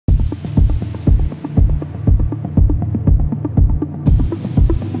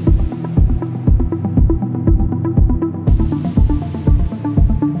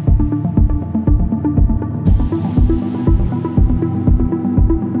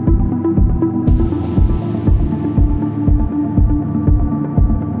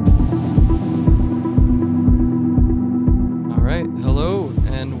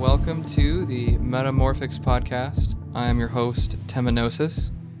Metamorphix Podcast. I am your host, Temenosis,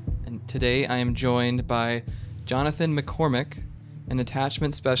 and today I am joined by Jonathan McCormack, an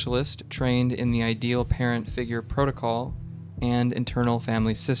attachment specialist trained in the Ideal Parent Figure Protocol and Internal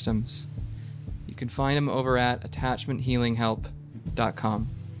Family Systems. You can find him over at attachmenthealinghelp.com,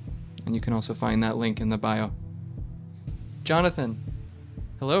 and you can also find that link in the bio. Jonathan,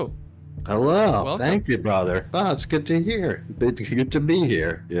 hello. Hello. Welcome. Thank you, brother. Oh, it's good to hear. Good to be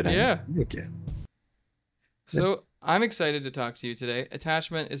here. You know? Yeah. Thank you. So I'm excited to talk to you today.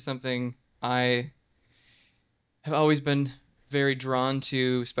 Attachment is something I have always been very drawn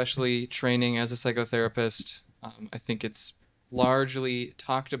to, especially training as a psychotherapist. I think it's largely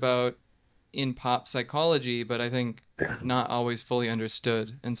talked about in pop psychology, but I think not always fully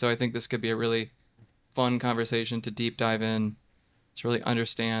understood. And so I think this could be a really fun conversation to deep dive in, to really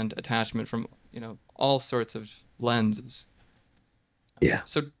understand attachment from, all sorts of lenses. Yeah.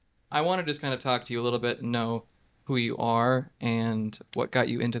 So I want to just kind of talk to you a little bit and know who you are and what got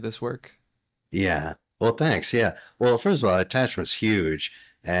you into this work. Yeah. Well, thanks. Yeah. Well, first of all, attachment's huge.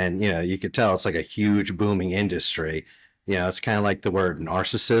 And, you could tell it's like a huge booming industry. It's kind of like the word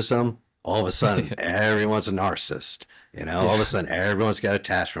narcissism. All of a sudden, everyone's a narcissist. All of a sudden, everyone's got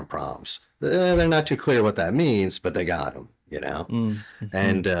attachment problems. They're not too clear what that means, but they got them, Mm-hmm.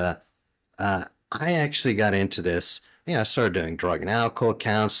 And I actually got into this. I started doing drug and alcohol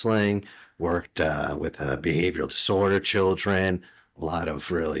counseling, worked with behavioral disorder children, a lot of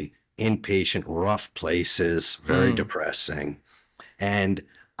really inpatient, rough places, very depressing. And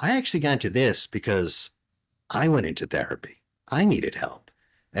I actually got into this because I went into therapy. I needed help.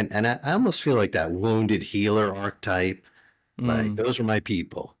 And I almost feel like that wounded healer archetype. Like, those are my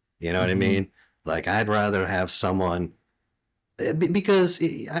people. You know what I mean? Like, I'd rather have someone, because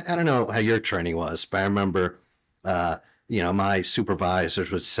I don't know how your training was, but I remember, my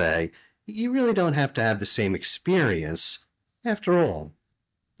supervisors would say, you really don't have to have the same experience. After all,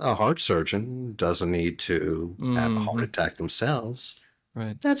 a heart surgeon doesn't need to have a heart attack themselves.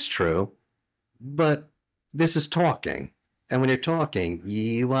 Right. That's true. But this is talking. And when you're talking,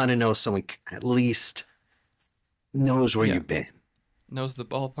 you want to know someone at least knows where you've been. Knows the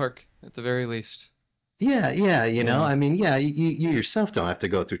ballpark at the very least. Yeah. I mean, you yourself don't have to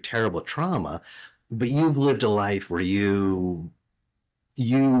go through terrible trauma, but you've lived a life where you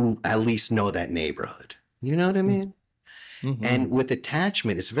at least know that neighborhood. You know what I mean? Mm-hmm. And with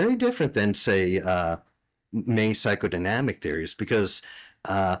attachment, it's very different than, say, many psychodynamic theories, because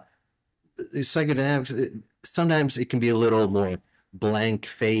psychodynamics, sometimes it can be a little more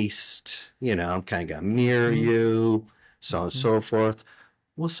blank-faced, I'm kind of going to mirror you, so on and so forth.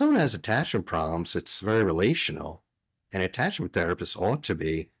 Well, someone has attachment problems, it's very relational, and attachment therapists ought to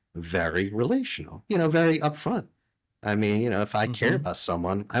be very relational, very upfront. I mean, if I care about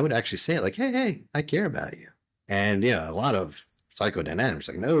someone, I would actually say it like, hey, I care about you. And, a lot of psychodynamics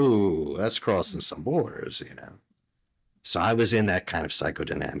like, no, that's crossing some borders, So I was in that kind of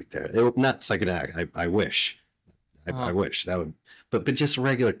psychodynamic there. Not psychodynamic, I wish. I wish that would, but just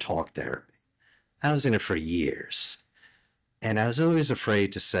regular talk therapy. I was in it for years. And I was always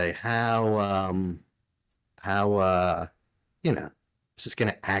afraid to say how this is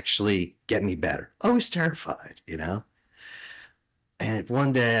going to actually get me better. Always terrified, And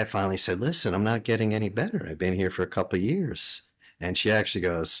one day I finally said, listen, I'm not getting any better. I've been here for a couple of years. And she actually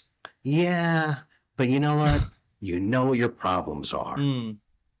goes, yeah, but you know what? You know what your problems are. I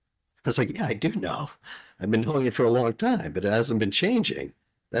was like, yeah, I do know. I've been knowing it for a long time, but it hasn't been changing.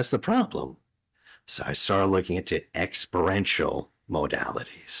 That's the problem. So I started looking into experiential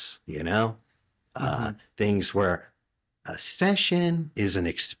modalities, things where a session is an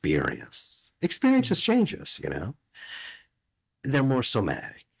experience. Experiences change us, They're more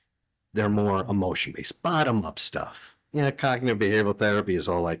somatic. They're more emotion-based, bottom-up stuff. Cognitive behavioral therapy is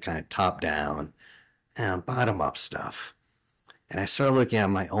all like kind of top-down and bottom-up stuff. And I started looking at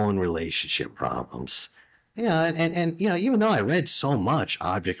my own relationship problems. And even though I read so much,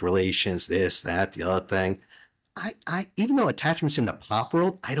 object relations, this, that, the other thing, I even though attachment's in the pop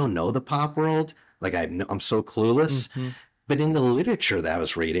world, I don't know the pop world. Like, I'm so clueless. But in the literature that I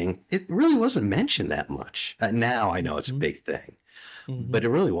was reading, it really wasn't mentioned that much. Now I know it's a big thing, but it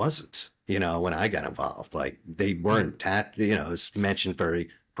really wasn't, when I got involved. Like, they weren't, it's mentioned very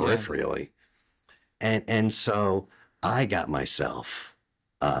peripherally. And so I got myself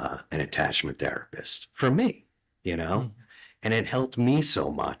an attachment therapist for me, and it helped me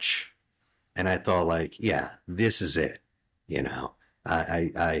so much. And I thought, like, yeah, this is it, the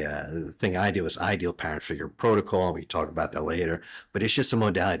thing I do is Ideal Parent Figure Protocol. We talk about that later, but it's just a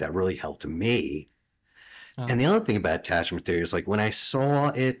modality that really helped me. And the other thing about attachment theory is, like, when I saw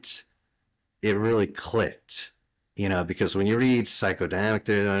it it really clicked, because when you read psychodynamic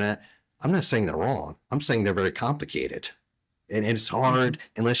theory, I'm not saying they're wrong. I'm saying they're very complicated. And it's hard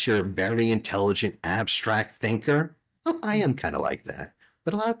unless you're a very intelligent, abstract thinker. Well, I am kind of like that,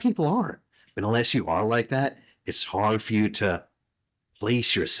 but a lot of people aren't. But unless you are like that, it's hard for you to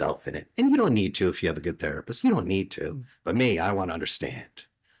place yourself in it. And you don't need to if you have a good therapist. You don't need to. But me, I want to understand.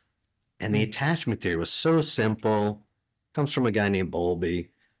 And the attachment theory was so simple. Comes from a guy named Bowlby,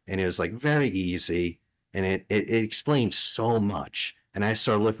 and it was like very easy, and it explained so much. And I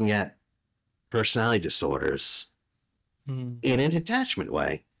started looking at personality disorders in an attachment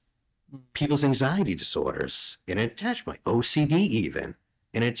way, people's anxiety disorders in an attachment way, OCD even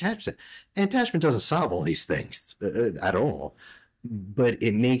in an attachment. And attachment doesn't solve all these things at all, but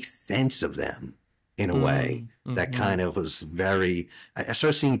it makes sense of them in a way that kind of was very, I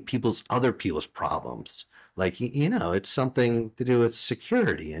started seeing other people's problems. Like, it's something to do with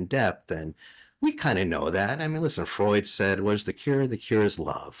security and depth. And we kind of know that. I mean, listen, Freud said, what is the cure? The cure is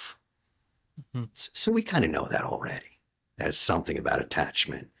love. So we kind of know that already. There's something about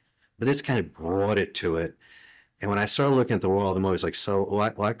attachment. But this kind of brought it to it. And when I started looking at the world, I'm always like, so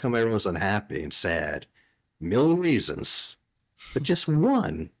why come everyone's unhappy and sad? A million reasons. But just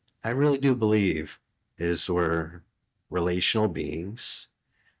one, I really do believe, is we're relational beings.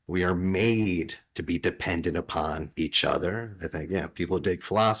 We are made to be dependent upon each other. I think, people dig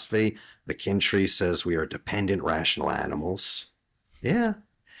philosophy. McKintrey says we are dependent rational animals. Yeah.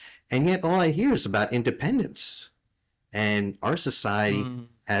 And yet all I hear is about independence. And our society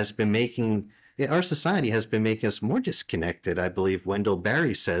has been making us more disconnected. I believe Wendell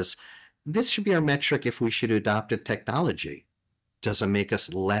Berry says this should be our metric if we should adopt a technology. Does it make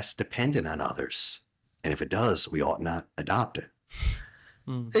us less dependent on others? And if it does, we ought not adopt it.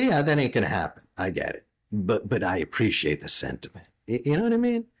 Yeah, that ain't going to happen. I get it. But I appreciate the sentiment. You know what I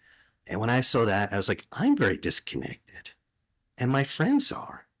mean? And when I saw that, I was like, I'm very disconnected. And my friends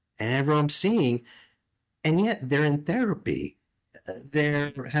are. And everyone I'm seeing, and yet they're in therapy.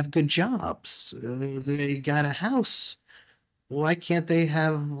 They have good jobs. They got a house. Why can't they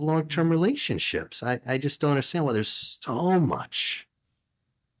have long-term relationships? I just don't understand why there's so much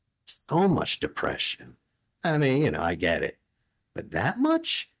depression. I mean, I get it. But that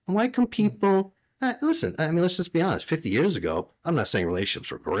much? Why come people... listen, I mean, let's just be honest. 50 years ago, I'm not saying relationships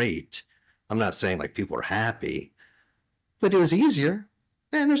were great. I'm not saying like people were happy. But it was easier.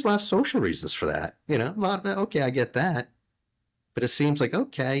 And there's a lot of social reasons for that. Okay, I get that. But it seems like,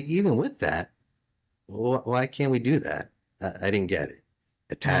 okay, even with that, why can't we do that? I didn't get it.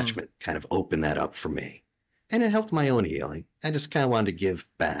 Attachment kind of opened that up for me. And it helped my own healing. I just kind of wanted to give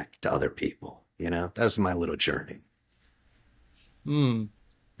back to other people. That was my little journey.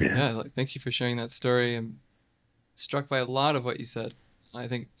 Yeah, thank you for sharing that story. I'm struck by a lot of what you said. I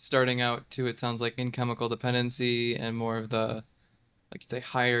think starting out too, it sounds like in chemical dependency and more of the, like you say,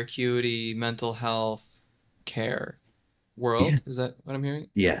 higher acuity mental health care world. Is that what I'm hearing?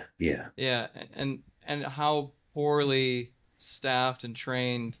 Yeah. Yeah, and how poorly staffed and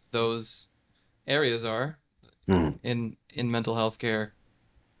trained those areas are in mental health care,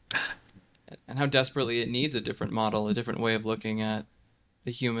 and how desperately it needs a different model, a different way of looking at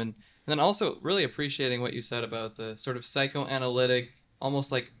the human. And then also really appreciating what you said about the sort of psychoanalytic,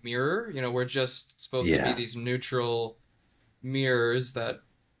 almost like mirror. We're just supposed to be these neutral mirrors that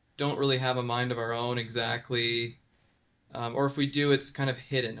don't really have a mind of our own exactly. Or if we do, it's kind of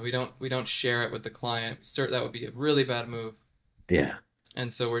hidden. We don't share it with the client. That would be a really bad move. Yeah.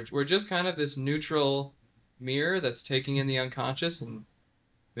 And so we're just kind of this neutral mirror that's taking in the unconscious, and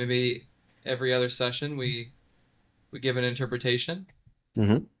maybe every other session we give an interpretation,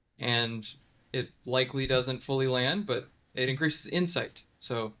 and it likely doesn't fully land, but it increases insight.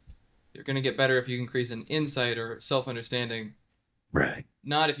 So you're going to get better if you increase an insight or self-understanding. Right.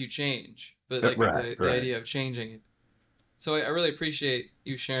 Not if you change, but like the idea of changing. So I really appreciate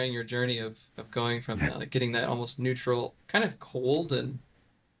you sharing your journey of going from like getting that almost neutral, kind of cold and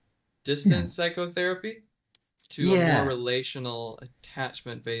distant psychotherapy to a more relational,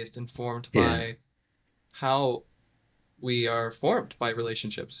 attachment-based, informed by how we are formed by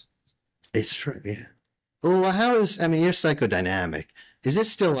relationships. It's true, yeah. Well, you're psychodynamic. Is it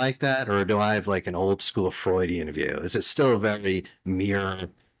still like that, or do I have like an old school Freudian view? Is it still very mirror,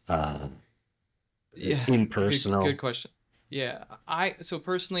 impersonal? Good question. Yeah, so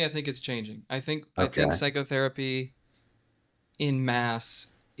personally, I think it's changing. I think psychotherapy in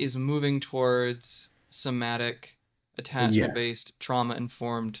mass is moving towards somatic, attachment-based,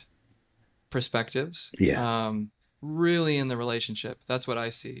 trauma-informed perspectives. Yeah. Really in the relationship. That's what I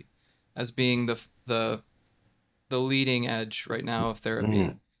see as being the leading edge right now of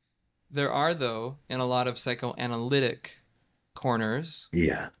therapy. There are, though, in a lot of psychoanalytic corners,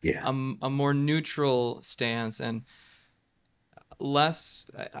 Yeah, yeah. a more neutral stance and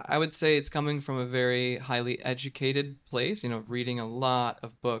less, I would say it's coming from a very highly educated place, reading a lot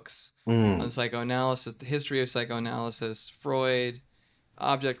of books on Mm, psychoanalysis, the history of psychoanalysis, Freud,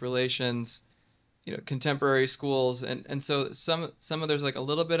 object relations, contemporary schools. And so some of there's like a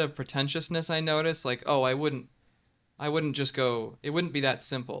little bit of pretentiousness I notice, like, oh, I wouldn't just go, it wouldn't be that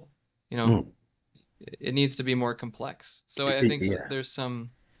simple, you know, mm. it needs to be more complex. So I think Yeah, there's some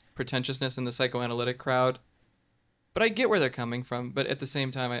pretentiousness in the psychoanalytic crowd, but I get where they're coming from. But at the same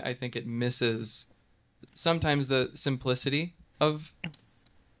time, I think it misses sometimes the simplicity of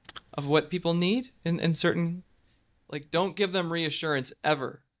what people need in certain, like, don't give them reassurance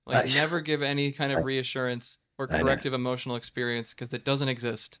ever. Like, I, never give any kind I, of reassurance or I know. corrective emotional experience because that doesn't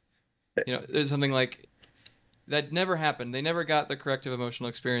exist. There's something like that never happened. They never got the corrective emotional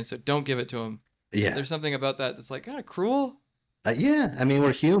experience, so don't give it to them. Yeah, There's something about that that's like kind of cruel. yeah. I mean,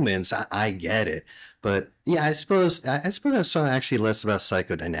 we're humans. I get it, but yeah, I suppose I was talking actually less about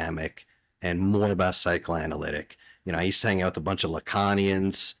psychodynamic and more about psychoanalytic. I used to hang out with a bunch of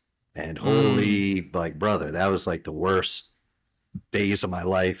Lacanians, and Mm. holy, like, brother, that was like the worst days of my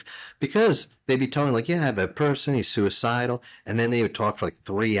life because they'd be telling like, yeah, I have a person, he's suicidal, and then they would talk for like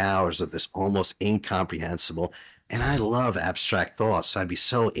 3 hours of this almost incomprehensible. And I love abstract thoughts, so I'd be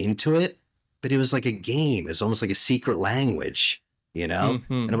so into it, but it was like a game. It's almost like a secret language, you know. And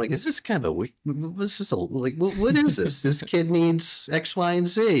Hmm. I'm like, is this kind of a this is a like what is this? This kid needs X, Y, and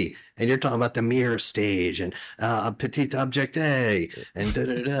Z, and you're talking about the mirror stage and petit object A and da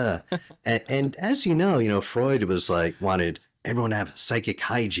da da. And as Freud was like wanted everyone to have psychic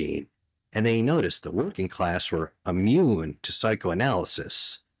hygiene. And they noticed the working class were immune to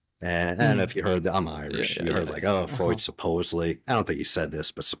psychoanalysis. And I don't know Mm. if you heard that. I'm Yeah, Irish. yeah, You heard yeah, like, yeah. oh, Uh-huh. Freud supposedly, I don't think he said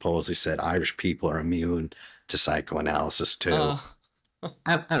this, but supposedly said Irish people are immune to psychoanalysis too. Uh,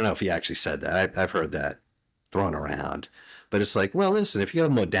 I don't know if he actually said that. I've heard that thrown around. But it's like, well, listen, if you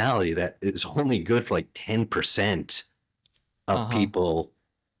have a modality that is only good for like 10% of uh-huh. people,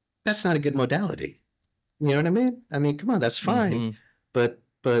 that's not a good modality. You know what I mean? I mean, come on, that's fine. Hmm. But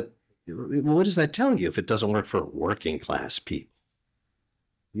what does that tell you if it doesn't work for working class people?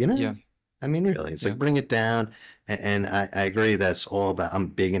 You know? Yeah, I mean, really, it's yeah. like bring it down. And I agree that's all about, I'm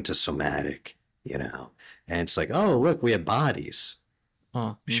big into somatic, you know? And it's like, oh, look, we have bodies.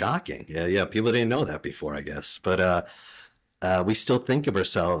 Mm. Shocking. Yeah, yeah. People didn't know that before, I guess. But we still think of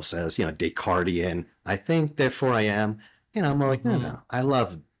ourselves as, Descartesian. I think, therefore I am. I'm more like, no, Hmm. no. I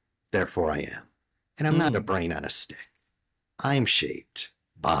love, therefore I am. And I'm not a Mm. brain on a stick. I'm shaped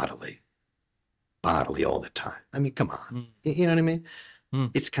bodily, bodily all the time. I mean, come on. Mm. You know what I mean? Mm.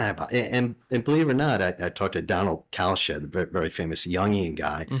 It's kind of, and believe it or not, I talked to Donald Kalshed, the very, very famous Jungian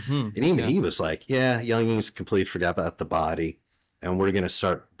guy, Hmm. and even Yeah. he was like, yeah, Jungian's completely forgot about the body, and we're going to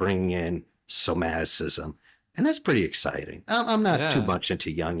start bringing in somaticism. And that's pretty exciting. I'm not too Yeah. much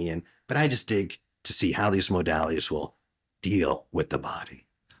into Jungian, but I just dig to see how these modalities will deal with the body.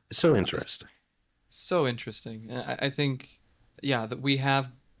 It's so It's interesting. so interesting. And I think, yeah, that we have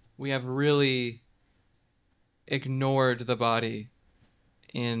really ignored the body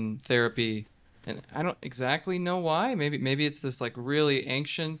in therapy, and I don't exactly know why. Maybe it's this like really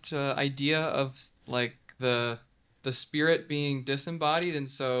ancient idea of like the spirit being disembodied, and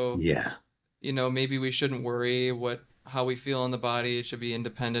so Yeah. maybe we shouldn't worry how we feel in the body. It should be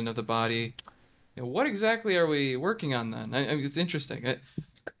independent of the body. What exactly are we working on then? It's interesting.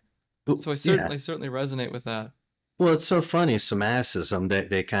 So I Yeah. certainly resonate with that. Well, it's so funny. Somaticism,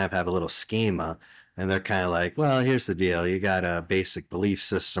 they kind of have a little schema, and they're kind of like, well, here's the deal. You got a basic belief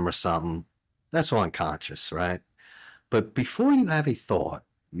system or something. That's all unconscious, right? But before you have a thought,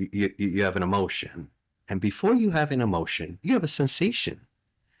 you have an emotion. And before you have an emotion, you have a sensation.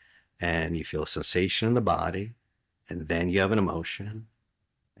 And you feel a sensation in the body. And then you have an emotion.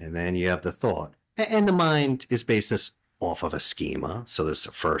 And then you have the thought. And the mind is based this off of a schema. So there's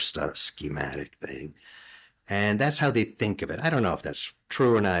the first schematic thing. And that's how they think of it. I don't know if that's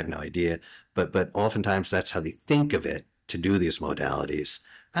true or not. I have no idea. But oftentimes that's how they think of it to do these modalities.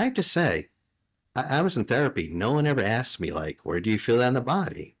 I have to say, I was in therapy. No one ever asked me, like, where do you feel that in the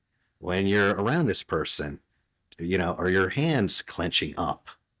body when you're around this person? Or your hands clenching up.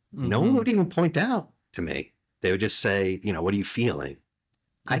 No one Hmm. would even point out to me. They would just say, what are you feeling?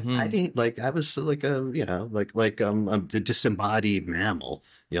 I Hmm. didn't like, I was like I'm the disembodied mammal.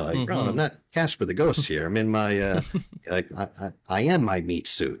 Like, bro, I'm Hmm. not Casper the Ghost here. I'm in my, like, I am my meat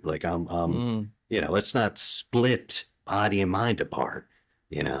suit. Like, Mm. let's not split body and mind apart,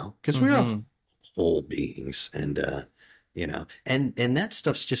 because we're all Hmm. whole beings. And and that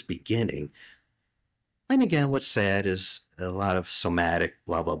stuff's just beginning. And again, what's sad is a lot of somatic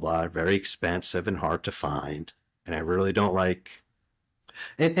blah blah blah, very expensive and hard to find. And I really don't like.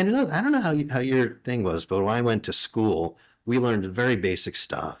 And another, I don't know how your thing was, but when I went to school, we learned very basic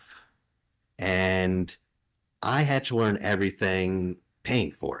stuff, and I had to learn everything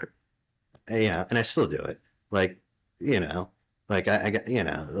paying for it. And I still do it. Like, like I got,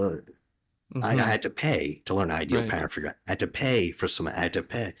 I had to pay to learn ideal parent figure. I had to pay for some. I had to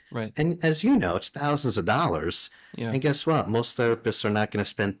pay. Right. And as you know, it's thousands of dollars. Yeah. And guess what? Most therapists are not going to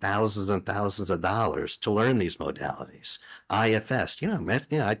spend thousands and thousands of dollars to learn these modalities. IFS,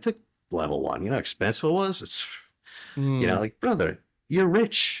 I took level 1. You know how expensive it was? It's, like, brother, you're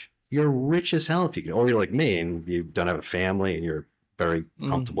rich. You're rich as hell if you can. Or you're like me and you don't have a family and you're very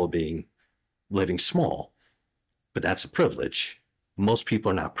comfortable living small. But that's a privilege. Most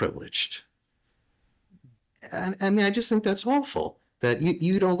people are not privileged. I mean, I just think that's awful that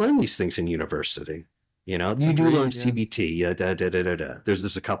you don't learn these things in university. You do learn CBT.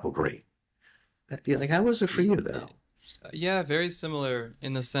 There's a couple great. Like, how was it for you though? Yeah, very similar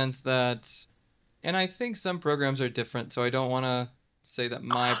in the sense that, and I think some programs are different, so I don't want to say that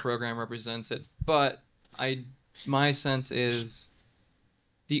my program represents it, but my sense is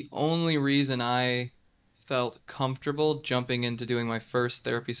the only reason I felt comfortable jumping into doing my first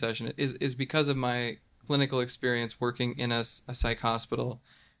therapy session is because of my clinical experience working in a psych hospital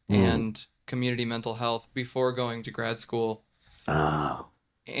and community mental health before going to grad school,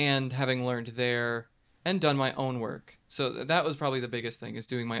 and having learned there and done my own work. So that was probably the biggest thing, is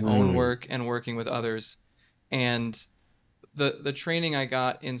doing my own work and working with others. And the training I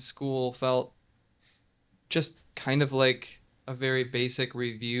got in school felt just kind of like a very basic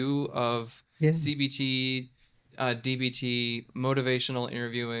review of CBT, DBT, motivational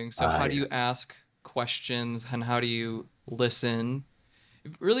interviewing. So how do you ask questions and how do you listen?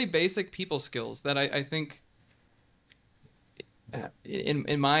 Really basic people skills that I think,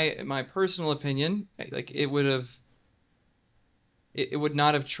 in my personal opinion, like it would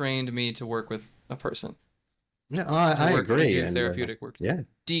not have trained me to work with a person. No, I agree. And therapeutic work. Yeah.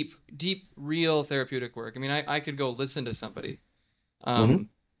 Deep, real therapeutic work. I mean, I could go listen to somebody, and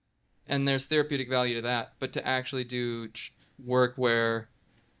there's therapeutic value to that. But to actually do work where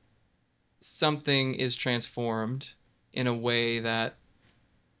something is transformed in a way that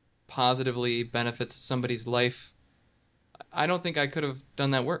positively benefits somebody's life, I don't think I could have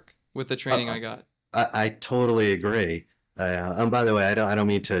done that work with the training I got. I totally agree. And by the way, I don't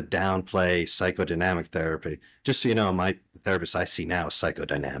mean to downplay psychodynamic therapy. Just so you know, my therapist I see now is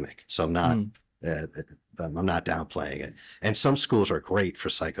psychodynamic, so I'm not downplaying it. And some schools are great for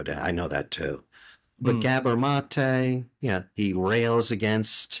psychodynamic. I know that too. But Gabor Mate, he rails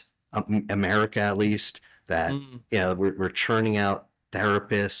against America, at least, that we're churning out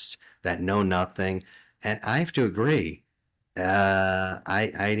therapists that know nothing, and I have to agree.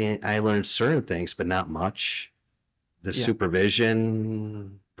 I learned certain things, but not much. The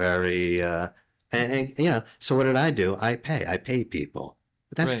supervision, very, and so what did I do? I pay people,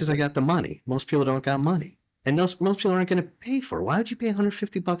 but that's because I got the money. Most people don't got money, and most people aren't going to pay for it. Why would you pay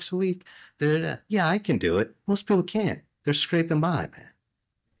 $150 a week? Yeah, I can do it. Most people can't. They're scraping by, man.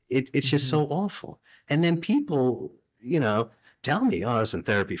 It's just so awful. And then people, tell me, I was in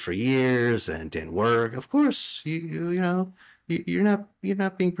therapy for years and didn't work. Of course, you're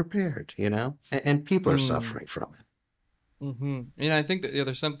not being prepared, and people are suffering from it. I think that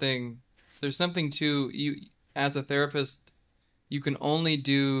there's something to you as a therapist. You can only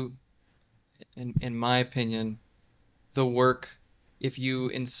do, in my opinion, the work if you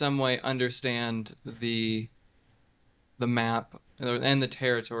in some way understand the map and the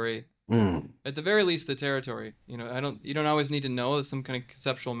territory. At the very least, the territory. You don't always need to know some kind of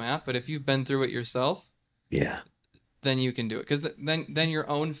conceptual map, but if you've been through it yourself, then you can do it. Because then your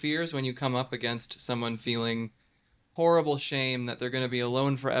own fears, when you come up against someone feeling horrible shame that they're going to be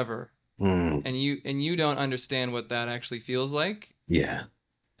alone forever, and you don't understand what that actually feels like,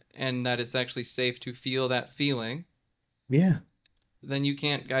 and that it's actually safe to feel that feeling, then you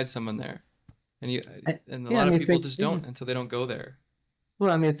can't guide someone there, and a lot of people just don't, and so they don't go there.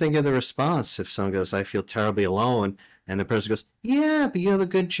 Well, I mean, think of the response if someone goes, "I feel terribly alone," and the person goes, "Yeah, but you have a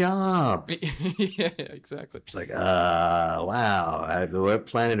good job." Yeah, exactly. It's like, wow, what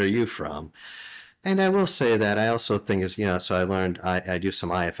planet are you from? And I will say that I also think so I learned, I do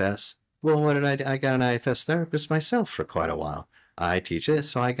some IFS. Well, what did I do? I got an IFS therapist myself for quite a while. I teach it,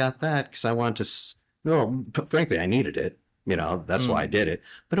 so I got that because I wanted to, frankly, I needed it. That's why I did it.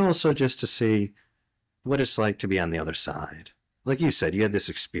 But also just to see what it's like to be on the other side. Like you said, you had this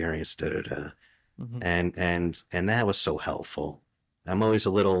experience, Hmm. And that was so helpful. I'm always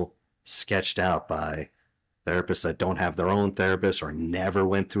a little sketched out by therapists that don't have their own therapist or never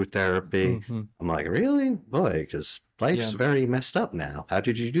went through therapy. Hmm. I'm like, really? Boy, because life's Yeah. very messed up now. How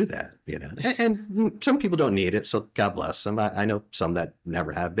did you do that? You know, and some people don't need it. So God bless them. I know some that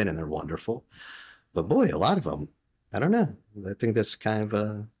never have been and they're wonderful. But boy, a lot of them, I don't know. I think that's kind of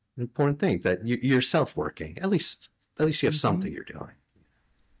a important thing that you're self-working. At least you have Hmm. something you're doing.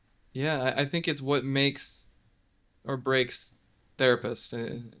 Yeah, I think it's what makes or breaks therapists.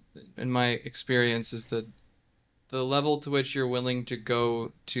 In my experience, is the level to which you're willing to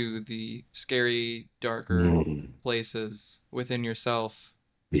go to the scary, darker Mm, places within yourself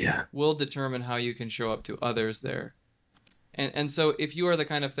yeah. will determine how you can show up to others there. And so if you are the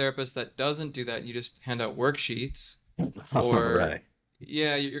kind of therapist that doesn't do that, and you just hand out worksheets, All or right.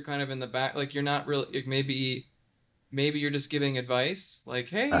 yeah, you're kind of in the back, like you're not really, maybe you're just giving advice, like,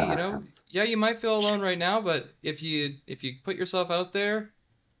 hey, Uh, yeah, you might feel alone right now, but if you put yourself out there,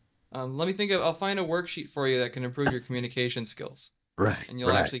 let me think of, I'll find a worksheet for you that can improve your communication skills, right. and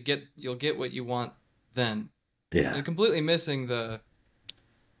Right. you'll get what you want then. Yeah. And completely missing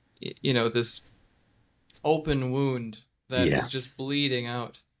this open wound that is just Yes. bleeding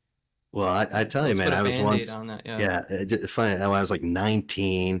out. Well, I tell you, Let's man, put a I was band-aid once, on that. Yeah. yeah, funny. When I was like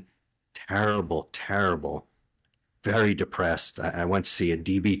 19, terrible, terrible, very depressed. I went to see a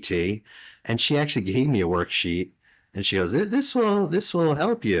DBT, and she actually gave me a worksheet, and she goes, this will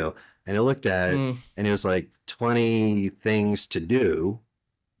help you." And I looked at it, Mm, and it was like 20 things to do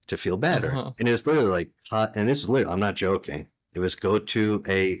to feel better, uh-huh. and it was literally like, and this is literally, I'm not joking. It was go to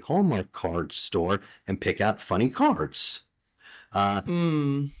a Hallmark card store and pick out funny cards. Uh,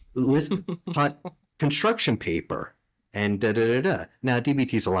 Mm. list cut construction paper and da da da da. Now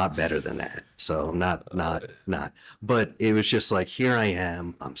DBT is a lot better than that, so not. But it was just like, here I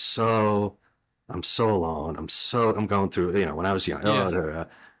am. I'm so alone. I'm going through. You know, when I was young, Yeah.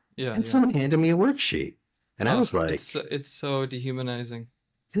 Yeah. and Yeah. someone handed me a worksheet, and I was like, It's so dehumanizing.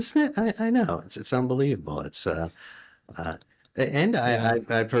 isn't it? I know it's unbelievable. It's uh, and Yeah.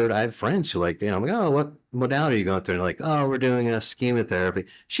 I've heard, I have friends who, like, I'm like, oh, what modality are you going through? And they're like, oh, we're doing a schema therapy.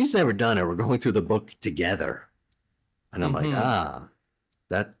 She's never done it. We're going through the book together. And I'm like, Mm-hmm.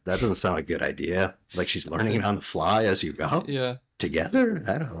 that doesn't sound like a good idea. Like she's learning it on the fly as you go Yeah. together.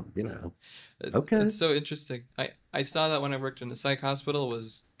 I don't, okay. It's so interesting. I saw that when I worked in a psych hospital,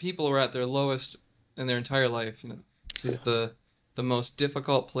 was people were at their lowest in their entire life. This is the most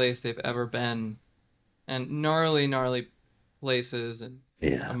difficult place they've ever been, and gnarly places and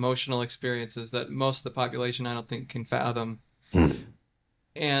Yeah. emotional experiences that most of the population I don't think can fathom. Mm,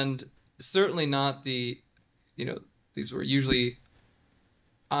 And certainly not these were usually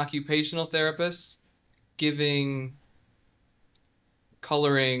occupational therapists giving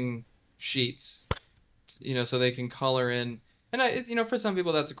coloring sheets, so they can color in. And for some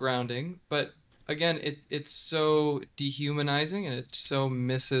people that's grounding, but again, it's so dehumanizing, and it so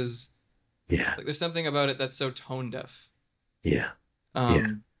misses, yeah. like, there's something about it that's so tone deaf. Yeah. Yeah.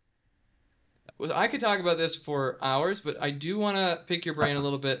 Um, I could talk about this for hours, but I do want to pick your brain a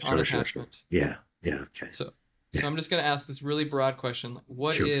little bit on Sure. attachment. Yeah. Yeah. Okay. So, Yeah. so I'm just going to ask this really broad question.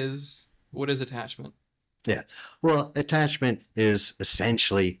 Like, Sure. what is attachment? Yeah. Well, attachment is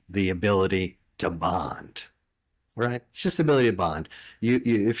essentially the ability to bond. Right? It's just the ability to bond.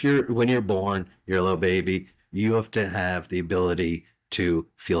 If when you're born, you're a little baby, you have to have the ability to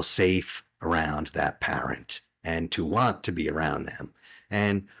feel safe around that parent and to want to be around them.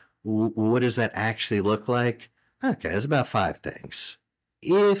 And what does that actually look like? Okay, there's about 5 things.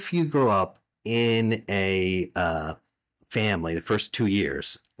 If you grow up in a family, the first 2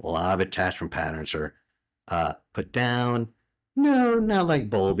 years, a lot of attachment patterns are put down. No, not like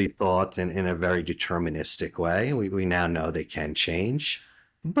Bowlby thought in a very deterministic way. We now know they can change.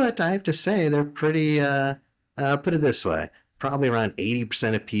 But I have to say, they're pretty, put it this way, probably around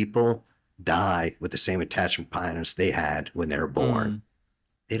 80% of people die with the same attachment patterns they had when they were born. Mm,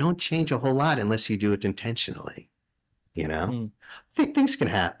 They don't change a whole lot unless you do it intentionally, you know? mm, Things can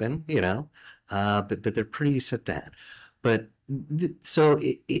happen, but they're pretty set down. But so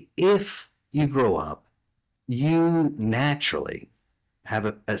if you grow up, you naturally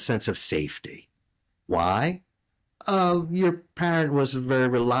have a sense of safety. Why? Your parent was very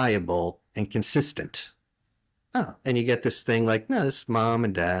reliable and consistent. Oh, and you get this thing like, no, this mom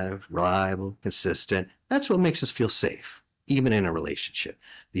and dad, reliable, consistent. That's what makes us feel safe, even in a relationship.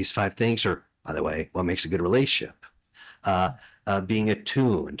 These 5 things are, by the way, what makes a good relationship. Being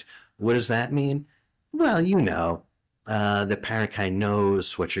attuned. What does that mean? Well, The parent kind of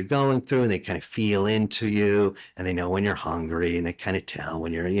knows what you're going through, and they kind of feel into you, and they know when you're hungry, and they kind of tell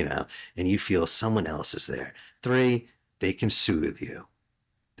when you're, and you feel someone else is there. 3, they can soothe you.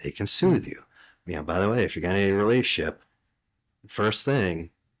 They can soothe you. By the way, if you're in a relationship, first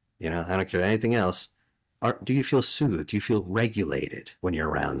thing, I don't care anything else, do you feel soothed? Do you feel regulated when you're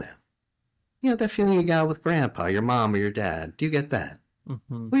around them? That feeling you got with grandpa, your mom, or your dad. Do you get that?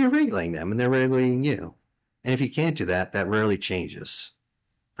 Mm-hmm. Well, you're regulating them, and they're regulating you. And if you can't do that, that rarely changes.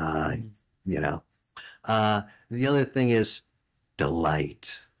 The other thing is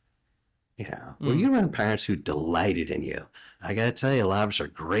delight. Were you around parents who delighted in you? I got to tell you, a lot of us are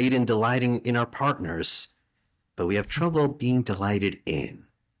great in delighting in our partners, but we have trouble being delighted in.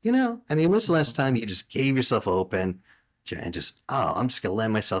 When's the last time you just gave yourself open and just, I'm just going to let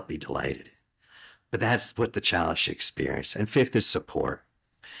myself be delighted in? But that's what the child should experience. And 5th is support.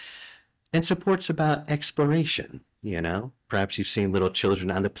 And support's about exploration, Perhaps you've seen little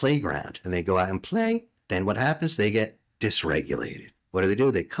children on the playground and they go out and play. Then what happens? They get dysregulated. What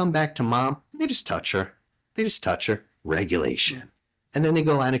do? They come back to mom and they just touch her. Regulation. And then they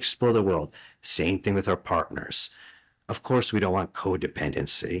go out and explore the world. Same thing with our partners. Of course, we don't want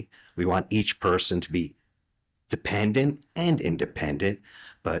codependency. We want each person to be dependent and independent.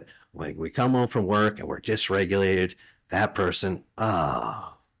 But when we come home from work and we're dysregulated, that person,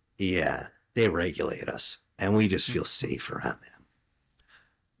 yeah, they regulate us, and we just feel safe around them.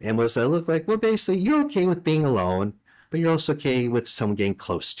 And what does that look like? Well, basically, you're okay with being alone, but you're also okay with someone getting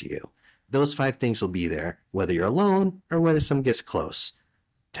close to you. Those 5 things will be there, whether you're alone or whether someone gets close.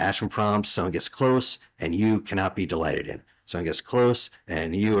 Attachment problems, someone gets close, and you cannot be delighted in. Someone gets close,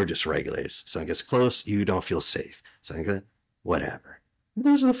 and you are dysregulated. Someone gets close, you don't feel safe. Whatever.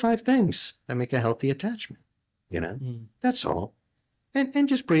 Those are the 5 things that make a healthy attachment. That's all. And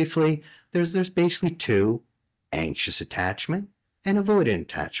just briefly, there's basically 2, anxious attachment and avoidant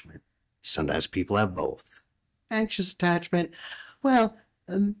attachment. Sometimes people have both. Anxious attachment, well,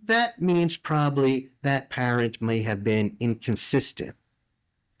 that means probably that parent may have been inconsistent.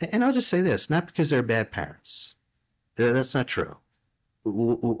 And I'll just say this, not because they're bad parents. That's not true.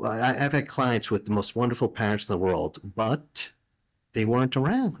 I've had clients with the most wonderful parents in the world, but they weren't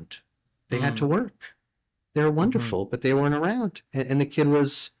around. They had to work. They were wonderful, but they weren't around. And the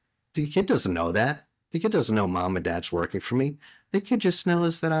kid doesn't know that. The kid doesn't know mom and dad's working for me. The kid just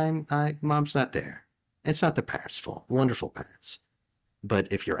knows that mom's not there. It's not the parents' fault. Wonderful parents. But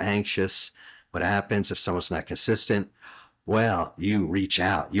if you're anxious, what happens if someone's not consistent? Well, you reach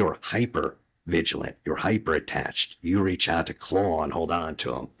out. You're hyper vigilant. You're hyper attached. You reach out to claw and hold on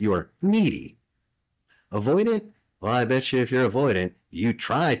to them. You are needy. Avoidant? Well, I bet you if you're avoidant, you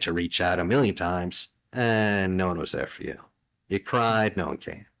tried to reach out a million times and no one was there for you. You cried, no one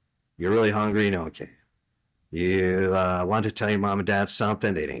came. You're really hungry, no one came. You wanted to tell your mom and dad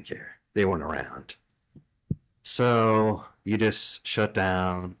something, they didn't care. They weren't around. So you just shut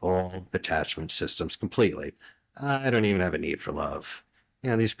down all attachment systems completely. I don't even have a need for love.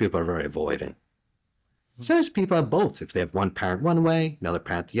 These people are very avoidant. Sometimes people have both. If they have one parent one way, another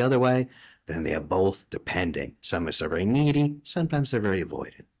parent the other way, then they have both depending. Sometimes they're very needy, sometimes they're very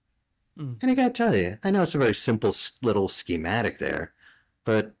avoidant. And I got to tell you, I know it's a very simple little schematic there,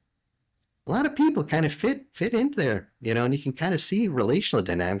 but a lot of people kind of fit into there, and you can kind of see relational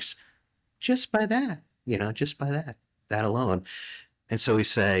dynamics just by that, that alone. And so we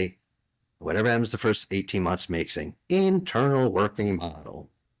say, whatever happens the first 18 months makes an internal working model.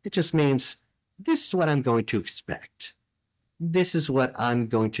 It just means this is what I'm going to expect. This is what I'm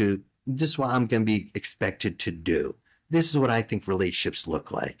going to be expected to do. This is what I think relationships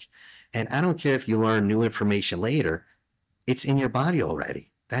look like. And I don't care if you learn new information later, it's in your body already.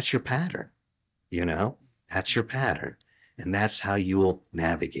 That's your pattern, that's your pattern. And that's how you will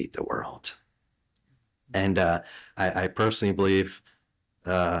navigate the world. And I personally believe,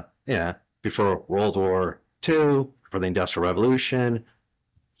 before World War II, for the Industrial Revolution,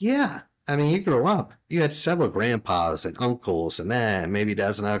 you grew up, you had several grandpas and uncles, and then maybe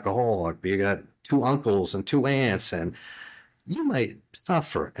dad's an alcoholic, but you got 2 uncles and 2 aunts, and you might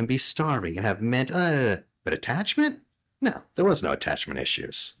suffer and be starving and have but attachment? No, there was no attachment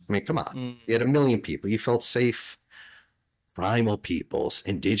issues. Come on. You had 1 million people. You felt safe. Primal peoples,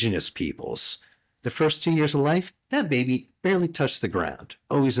 indigenous peoples. The first 2 years of life, that baby barely touched the ground.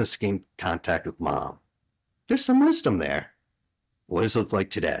 Always in skin contact with mom. There's some wisdom there. What does it look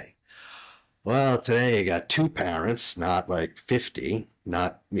like today? Well, today you got 2 parents, not like 50,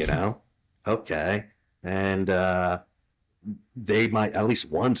 okay. And they might, at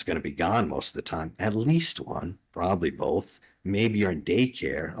least one's going to be gone most of the time. At least one, probably both. Maybe you're in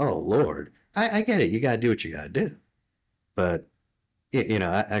daycare. Oh, Lord. I get it. You got to do what you got to do. But,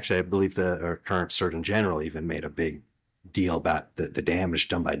 actually, I believe our current Surgeon General even made a big deal about the damage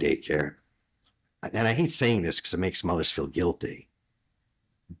done by daycare. And I hate saying this because it makes mothers feel guilty,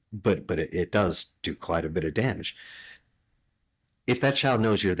 but it does do quite a bit of damage. If that child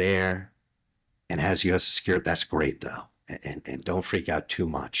knows you're there and has you as a security, that's great though. And don't freak out too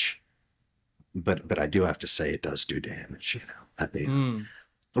much. But I do have to say it does do damage,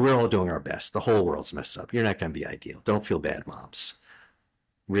 We're all doing our best. The whole world's messed up. You're not going to be ideal. Don't feel bad, moms.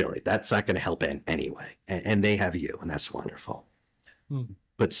 Really, that's not going to help anyway. And they have you, and that's wonderful.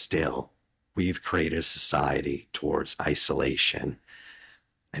 But still, we've created a society towards isolation.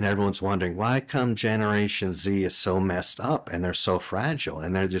 And everyone's wondering, why come Generation Z is so messed up and they're so fragile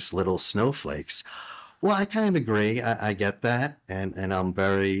and they're just little snowflakes? Well, I kind of agree. I get that. And I'm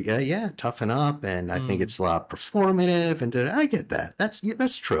very, toughen up. And I think it's a lot performative. And I get that.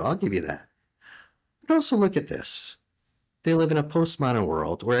 That's true. I'll give you that. But also look at this. They live in a postmodern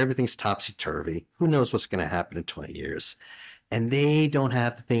world where everything's topsy-turvy. Who knows what's going to happen in 20 years? And they don't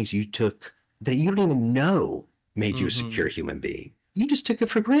have the things you took that you don't even know made you a secure human being. You just took it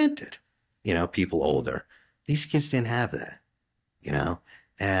for granted. People older. These kids didn't have that.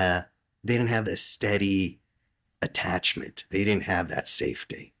 They didn't have this steady attachment. They didn't have that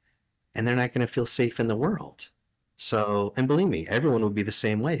safety. And they're not going to feel safe in the world. So, and believe me, everyone would be the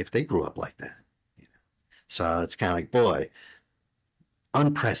same way if they grew up like that. So it's kind of like, boy,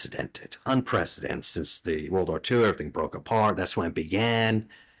 unprecedented since the World War II, everything broke apart. That's when it began.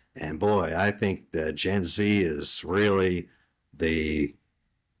 And boy, I think the Gen Z is really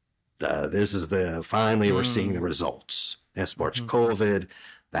finally we're seeing the results. As far as COVID,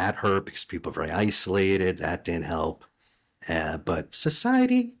 that hurt because people are very isolated. That didn't help. But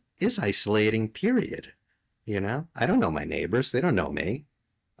society is isolating, period. I don't know my neighbors. They don't know me.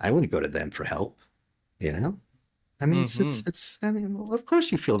 I wouldn't go to them for help. I mean, well, of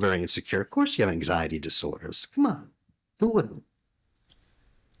course you feel very insecure. Of course you have anxiety disorders. Come on. Who wouldn't?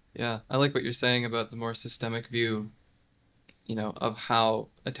 Yeah, I like what you're saying about the more systemic view, of how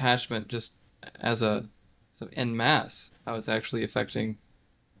attachment just as a sort of en masse, how it's actually affecting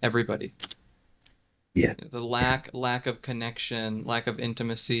everybody. Yeah. The lack of connection, lack of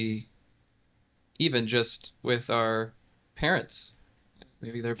intimacy, even just with our parents.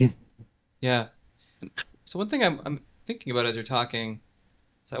 Maybe they're... Yeah. So one thing I'm thinking about as you're talking,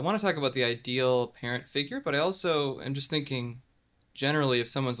 so I want to talk about the ideal parent figure, but I also am just thinking generally if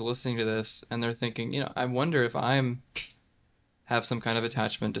someone's listening to this and they're thinking, I wonder if have some kind of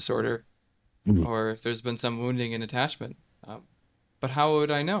attachment disorder or if there's been some wounding in attachment. But how would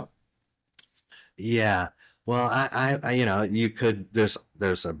I know? Yeah. Well, you could,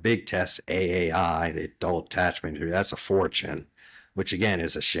 there's a big test, AAI, the adult attachment. That's a fortune, which again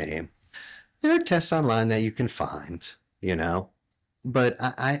is a shame. There are tests online that you can find, but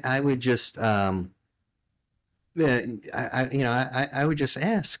I would just, I would just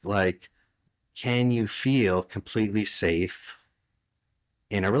ask, like, can you feel completely safe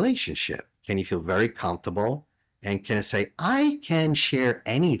in a relationship? Can you feel very comfortable? And can it say, I can share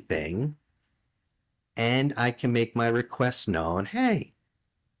anything and I can make my requests known? Hey,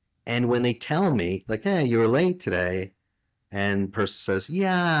 and when they tell me, like, hey, you were late today, and the person says,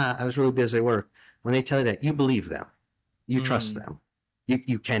 yeah, I was really busy at work. When they tell you that, you believe them. You trust them.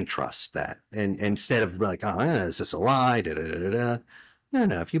 You can trust that. And instead of like, oh, is this a lie? Da, da, da, da.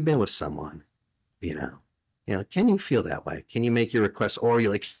 No. If you've been with someone, can you feel that way? Can you make your request? Or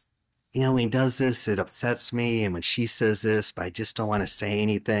you're like, when he does this, it upsets me. And when she says this, but I just don't want to say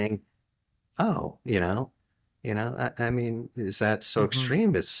anything. Oh, I mean, is that so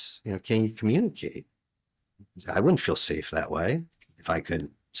extreme? It's, can you communicate? I wouldn't feel safe that way if I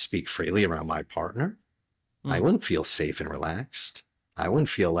couldn't speak freely around my partner. I wouldn't feel safe and relaxed. I wouldn't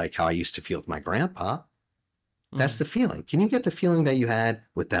feel like how I used to feel with my grandpa. That's the feeling. Can you get the feeling that you had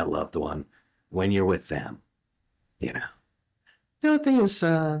with that loved one when you're with them? The other thing is,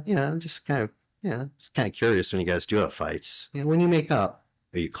 I'm just kind of curious when you guys do have fights. When you make up,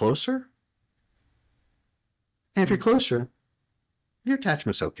 are you closer? And if you're closer, your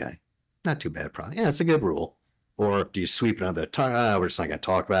attachment's okay. Not too bad, probably. Yeah, it's a good rule. Or do you sweep it under the tongue? We're just not going to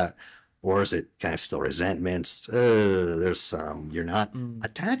talk about it. Or is it kind of still resentments? There's some, you're not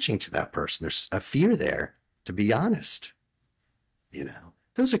attaching to that person. There's a fear there, to be honest.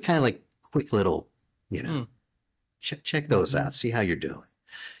 Those are kind of like quick little, check those out. See how you're doing.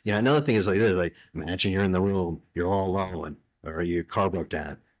 Another thing is like imagine you're in the room, you're all alone, or your car broke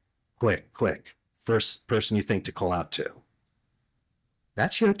down. Quick. First person you think to call out to.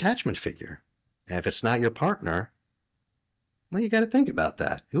 That's your attachment figure. And if it's not your partner, Well, you got to think about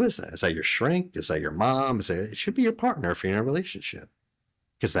that. Who is that? Is that your shrink? Is that your mom? It should be your partner if you're in a relationship,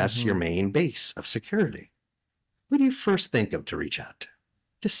 because that's your Mm-hmm. main base of security. Who do you first think of to reach out to?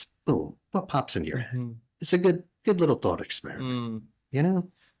 Just boom, what pops into your head? Mm-hmm. It's a good little thought experiment, Mm. you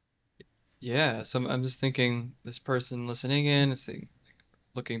know? Yeah. So I'm just thinking this person listening in is saying,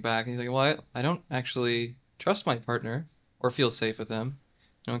 looking back, and he's like, well, I don't actually trust my partner or feel safe with them.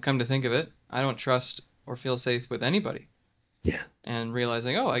 Come to think of it, I don't trust or feel safe with anybody. Yeah, And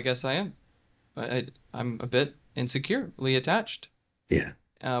realizing, oh, I guess I am. I'm a bit insecurely attached. yeah,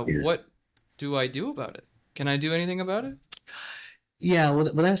 yeah. What do I do about it? Can I do anything about it? Yeah, well,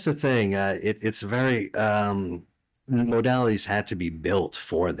 that's the thing. It's very, modalities had to be built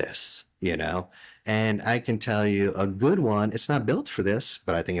for this, you know? And I can tell you a good one, it's not built for this,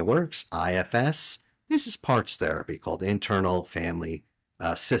 but I think it works. IFS. This is parts therapy called internal family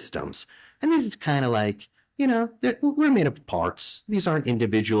systems. And this is kind of like, we're made of parts. These aren't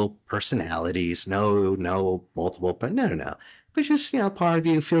individual personalities. No, multiple, but no. But just, part of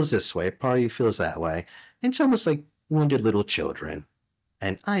you feels this way, part of you feels that way. And it's almost like wounded little children.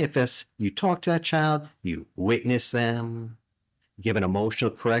 And IFS, you talk to that child, you witness them, give an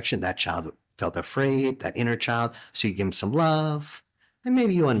emotional correction. That child felt afraid, that inner child, so you give them some love, and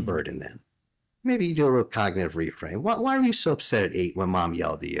maybe you Mm. unburden them. Maybe you do a little cognitive reframe. Why were you so upset at 8 when mom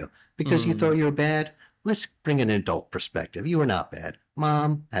yelled at you? Because you thought Mm. you were bad? Let's bring an adult perspective. You were not bad.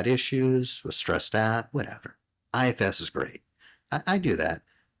 Mom had issues, was stressed out, whatever. IFS is great. I do that.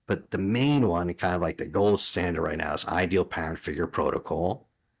 But the main one, kind of like the gold standard right now, is Ideal Parent Figure Protocol,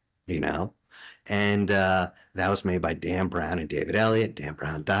 and that was made by Dan Brown and David Elliott. Dan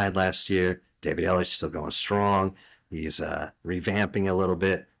Brown died last year. David Elliott's still going strong. He's revamping a little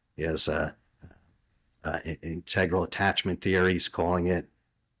bit. He has integral attachment theory, he's calling it.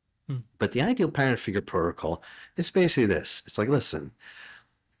 Mm. But the Ideal Parent Figure Protocol is basically this. It's like, listen,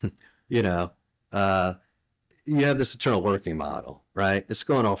 you know, you have this eternal working model, right? It's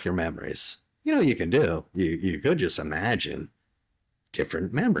going off your memories. You know what you can do? You could just imagine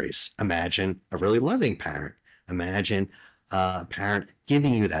different memories. Imagine a really loving parent. Imagine a parent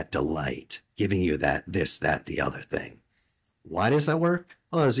giving you that delight, giving you that this, that, the other thing. Why does that work?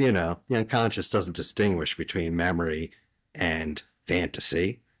 Well, as you know, the unconscious doesn't distinguish between memory and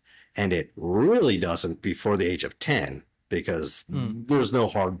fantasy. And it really doesn't before the age of 10, because there's no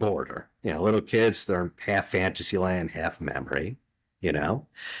hard border. Little kids, they're half fantasy land, half memory,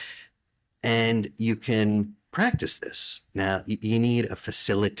 and you can practice this. Now, you need a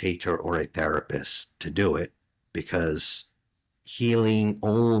facilitator or a therapist to do it, because healing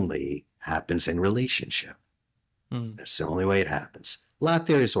only happens in relationship. That's the only way it happens. A lot of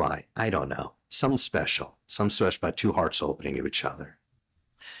theories why. I don't know. Some special about two hearts opening to each other.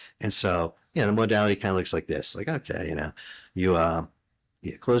 And so, the modality kind of looks like this. Like, okay,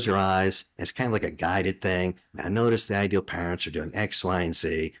 you close your eyes. It's kind of like a guided thing. Now, notice the ideal parents are doing X, Y, and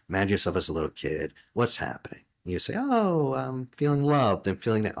Z. Imagine yourself as a little kid. What's happening? You say, oh, I'm feeling loved. I'm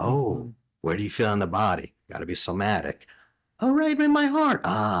feeling that. Oh, where do you feel in the body? Got to be somatic. Oh, right in my heart.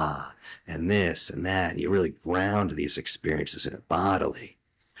 Ah, and this and that. You really ground these experiences in it bodily.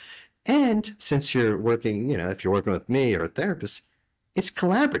 And since you're working, if you're working with me or a therapist, it's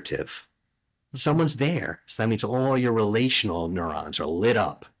collaborative. Someone's there. So that means all your relational neurons are lit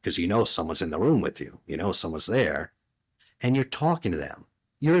up because someone's in the room with you. Someone's there. And you're talking to them.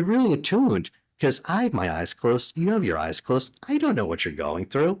 You're really attuned, because I have my eyes closed. You have your eyes closed. I don't know what you're going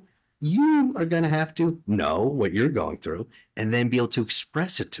through. You are going to have to know what you're going through and then be able to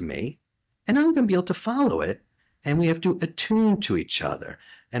express it to me. And I'm going to be able to follow it. And we have to attune to each other.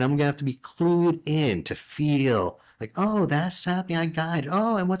 And I'm going to have to be clued in to feel like, oh, that's happening. I got it.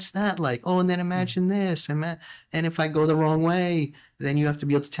 Oh, and what's that like? Oh, and then imagine this. And if I go the wrong way, then you have to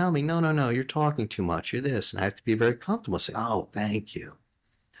be able to tell me, no, you're talking too much. You're this. And I have to be very comfortable. Say, oh, thank you.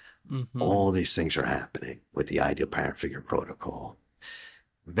 All these things are happening with the Ideal Parent Figure Protocol.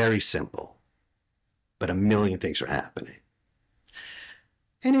 Very simple, but a million things are happening.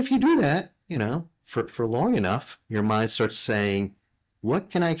 And if you do that, for long enough, your mind starts saying, what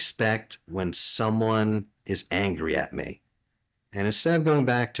can I expect when someone is angry at me? And instead of going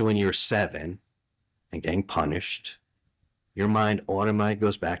back to when you were 7 and getting punished, your mind automatically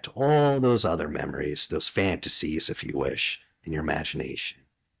goes back to all those other memories, those fantasies, if you wish, in your imagination.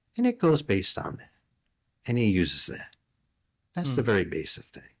 And it goes based on that. And he uses that. That's the very basic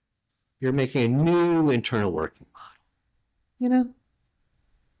thing. You're making a new internal working model,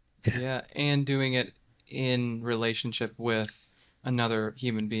 Yeah, and doing it in relationship with another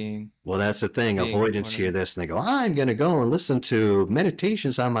human being. Well, that's the thing. Avoidance hear this and they go, I'm going to go and listen to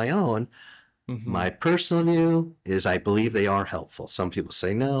meditations on my own. My personal view is I believe they are helpful. Some people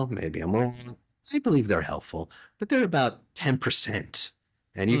say no, maybe I'm wrong. I believe they're helpful, but they're about 10%.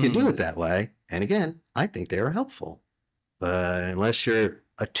 And you can do it that way. And again, I think they are helpful. But unless you're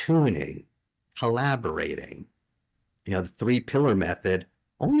attuning, collaborating, the 3-pillar method,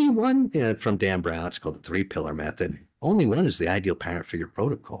 only one from Dan Brown, it's called the 3-pillar method. Only one is the ideal parent figure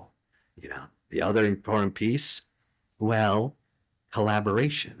protocol. The other important piece, well,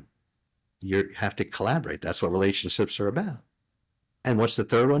 collaboration. You have to collaborate. That's what relationships are about. And what's the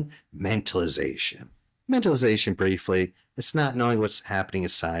third one? Mentalization. Mentalization, briefly, it's not knowing what's happening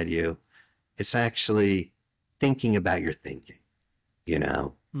inside you. It's actually thinking about your thinking,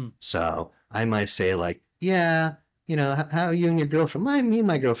 So I might say like, yeah, how you and your girlfriend, me and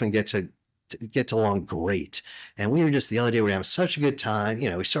my girlfriend get along great. And we were just the other day, we were having such a good time.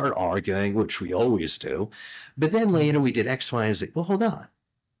 We started arguing, which we always do. But then later we did X, Y, and Z. Well, hold on.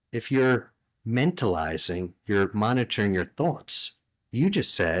 If you're mentalizing, you're monitoring your thoughts. You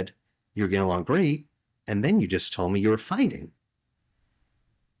just said you're getting along great. And then you just told me you were fighting.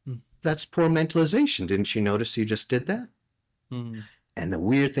 That's poor mentalization. Didn't you notice you just did that? And the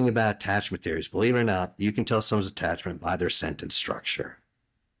weird thing about attachment theories, believe it or not, you can tell someone's attachment by their sentence structure.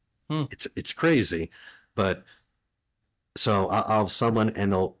 It's crazy. But so I'll have someone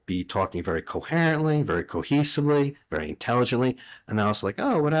and they'll be talking very coherently, very cohesively, very intelligently. And then I was like,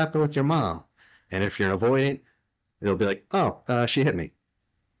 oh, what happened with your mom? And if you're an avoidant, they'll be like, oh, she hit me.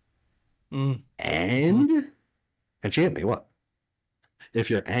 And she hit me, what? If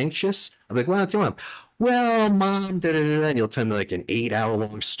you're anxious, I'm like, what's your mom? Well, mom, da-da-da-da. And you'll tell me like an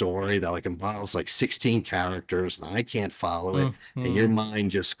 8-hour-long story that like involves like 16 characters and I can't follow it. And your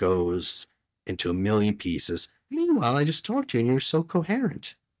mind just goes into a million pieces. Meanwhile, I just talked to you and you're so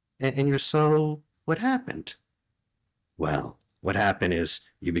coherent. And you're so, what happened? Well, what happened is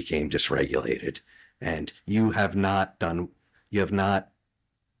you became dysregulated and you have not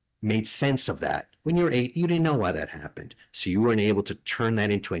made sense of that. When you were 8, you didn't know why that happened. So you weren't able to turn that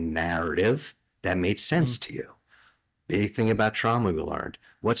into a narrative that made sense to you. Big thing about trauma we learned.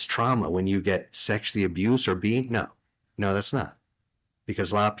 What's trauma? When you get sexually abused or beaten? No, that's not.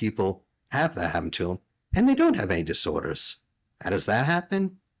 Because a lot of people have that happen to them and they don't have any disorders. How does that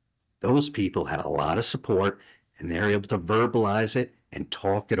happen? Those people had a lot of support and they're able to verbalize it and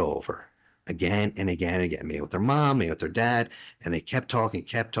talk it over. Again and again and again, maybe with their mom, maybe with their dad, and they kept talking,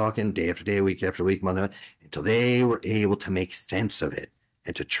 day after day, week after week, month, until they were able to make sense of it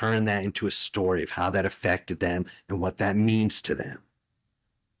and to turn that into a story of how that affected them and what that means to them.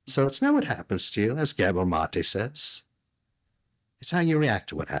 So it's not what happens to you, as Gabor Mate says. It's how you react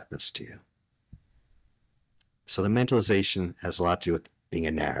to what happens to you. So the mentalization has a lot to do with being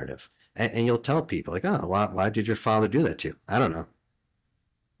a narrative. And you'll tell people like, oh, why did your father do that to you? I don't know.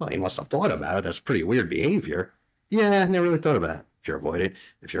 Well, he must have thought about it. That's pretty weird behavior. Yeah, I never really thought about it. If you're avoidant,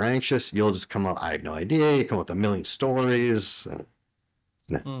 if you're anxious, you'll just come up, I have no idea. You come up with a million stories.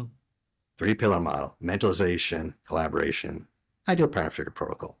 No. 3-pillar model, mentalization, collaboration, ideal parent figure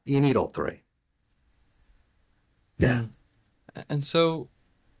protocol. You need all 3. Yeah. And so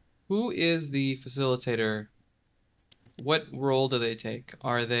who is the facilitator? What role do they take?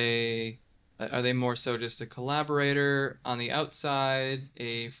 Are they more so just a collaborator on the outside,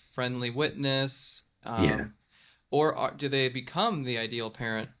 a friendly witness? Or do they become the ideal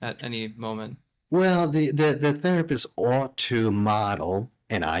parent at any moment? Well, the therapist ought to model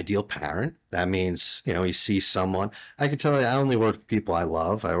an ideal parent. That means, you see someone. I can tell you, I only work with people I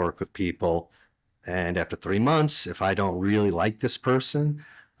love. I work with people, and after 3 months, if I don't really like this person,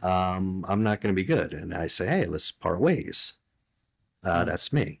 I'm not going to be good. And I say, hey, let's part ways.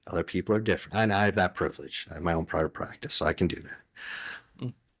 That's me. Other people are different. And I have that privilege. I have my own private practice, so I can do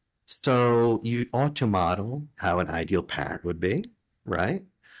that. So you ought to model how an ideal parent would be, right?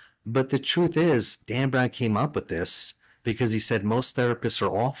 But the truth is, Dan Brown came up with this because he said most therapists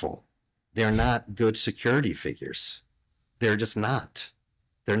are awful. They're not good security figures. They're just not.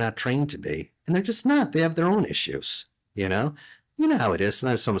 They're not trained to be. And they're just not. They have their own issues, You know how it is.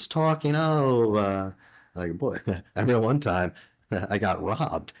 Sometimes someone's talking, like, boy, I remember one time I got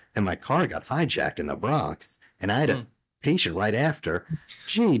robbed and my car got hijacked in the Bronx and I had a patient right after.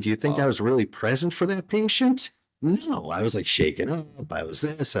 Gee, do you think I was really present for that patient? No, I was like shaking up. I was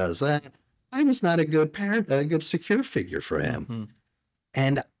this, I was that. I was not a good parent, a good secure figure for him.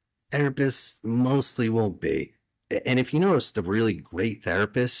 And therapists mostly won't be. And if you notice, the really great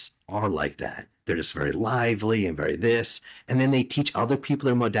therapists are like that. They're just very lively and very this. And then they teach other people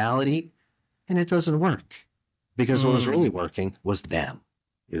their modality and it doesn't work. Because what was really working was them.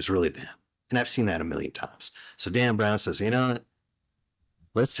 It was really them. And I've seen that a million times. So Dan Brown says, you know what?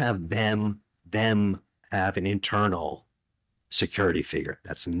 Let's have them them have an internal security figure.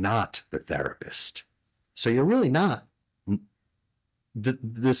 That's not the therapist. So you're really not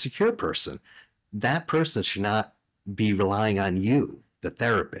the secure person. That person should not be relying on you, the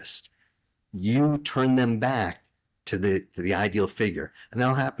therapist. You turn them back to the ideal figure, and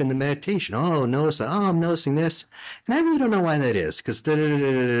that'll happen in the meditation. Oh, notice that. Oh, I'm noticing this, and I really don't know why that is. Because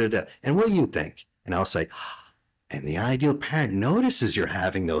and what do you think? And I'll say, and the ideal parent notices you're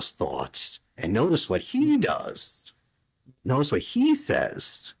having those thoughts, and notice what he does. Notice what he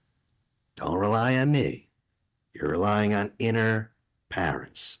says. Don't rely on me. You're relying on inner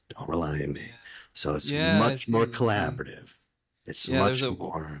parents. Don't rely on me. So it's much more collaborative. It's much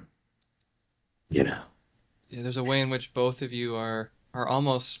more, you know. Yeah, there's a way in which both of you are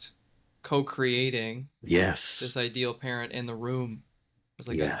almost co-creating this ideal parent in the room. It's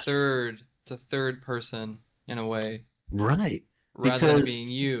like a third person in a way. Right. Rather than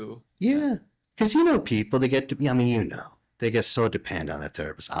being you. Yeah. Because people, they get to be, they get so dependent on the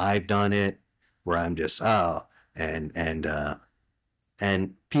therapist. I've done it where I'm just,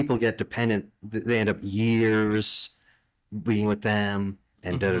 and people get dependent. They end up years being with them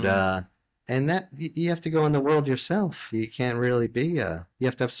and And that you have to go in the world yourself. You can't really be you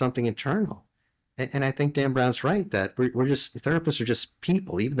have to have something internal. And I think Dan Brown's right that we're just, therapists are just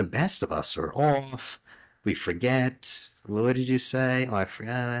people. Even the best of us are off. We forget. What did you say? Oh, I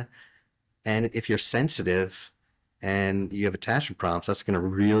forgot. And if you're sensitive and you have attachment problems, that's going to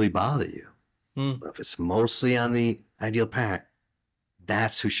really bother you. But if it's mostly on the ideal parent,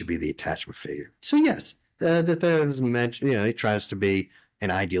 that's who should be the attachment figure. So yes, the therapist mentioned, he tries to be an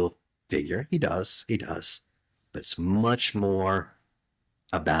ideal figure. He does. But it's much more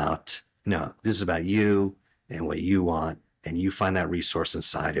about, no, this is about you and what you want, and you find that resource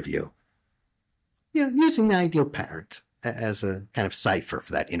inside of you. Using the ideal parent as a kind of cipher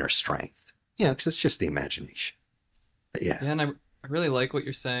for that inner strength. Because it's just the imagination. But yeah. Yeah, and I really like what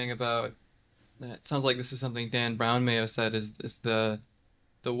you're saying about, it sounds like this is something Dan Brown may have said, is the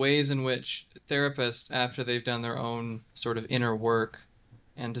ways in which therapists, after they've done their own sort of inner work,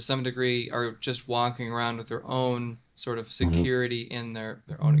 and to some degree are just walking around with their own sort of security in their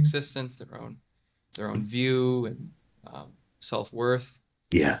own existence, their own view and self-worth.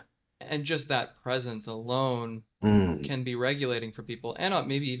 Yeah. And just that presence alone can be regulating for people, and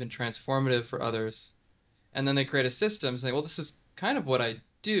maybe even transformative for others. And then they create a system saying, well, this is kind of what I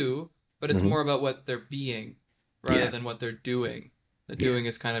do, but it's more about what they're being rather than what they're doing. The doing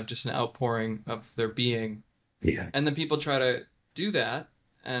is kind of just an outpouring of their being. Yeah. And then people try to do that,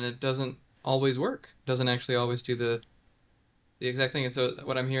 and it doesn't always work. It doesn't actually always do the exact thing. And so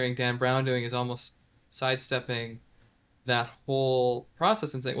what I'm hearing Dan Brown doing is almost sidestepping that whole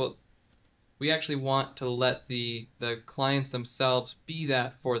process and saying, well, we actually want to let the clients themselves be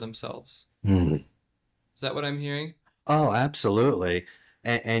that for themselves. Is that what I'm hearing? Oh, absolutely.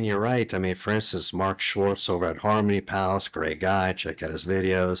 And you're right. I mean, for instance, Mark Schwartz over at Harmony Palace, great guy. Check out his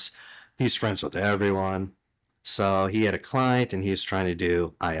videos. He's friends with everyone. So he had a client and he was trying to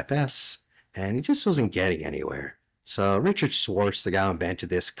do IFS and he just wasn't getting anywhere. So Richard Schwartz, the guy who invented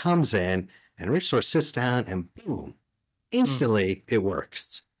this, comes in and Richard Schwartz sits down and boom, instantly it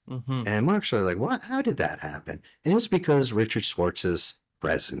works. And Mark's sort of like, what? How did that happen? And it's because Richard Schwartz's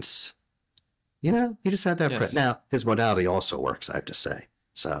presence. He just had that presence. Now, his modality also works, I have to say.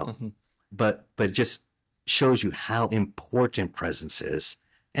 So, but it just shows you how important presence is.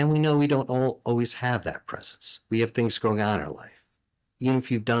 And we know we don't always have that presence. We have things going on in our life. Even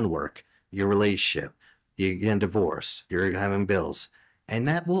if you've done work, your relationship, you're getting divorced, you're having bills, and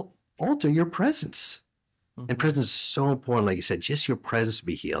that will alter your presence. And presence is so important, like you said, just your presence will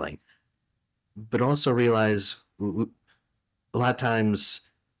be healing. But also realize a lot of times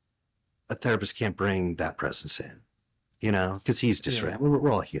a therapist can't bring that presence in, because he's distracted.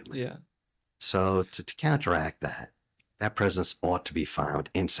 We're all human. Yeah. So to counteract that presence ought to be found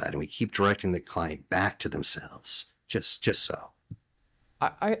inside, and we keep directing the client back to themselves. Just so.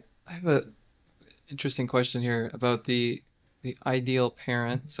 I have a interesting question here about the ideal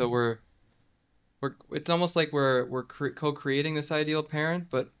parent. So it's almost like we're co-creating this ideal parent,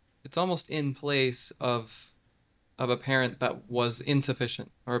 but it's almost in place of a parent that was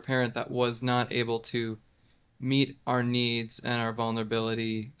insufficient, or a parent that was not able to meet our needs and our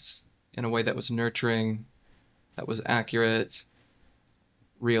vulnerability in a way that was nurturing, that was accurate,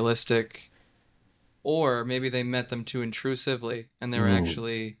 realistic, or maybe they met them too intrusively and they were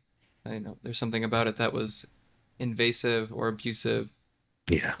actually, there's something about it that was invasive or abusive.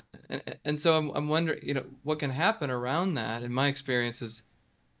 Yeah. And so I'm wondering, what can happen around that. In my experience is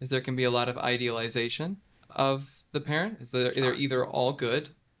there can be a lot of idealization of the parent. Is they're either all good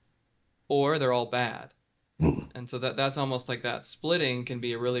or they're all bad. Mm. And so that's almost like that splitting can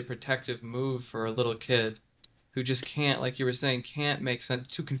be a really protective move for a little kid who just can't, like you were saying, can't make sense.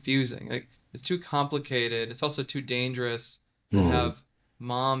 It's too confusing. Like, it's too complicated. It's also too dangerous to Mm. have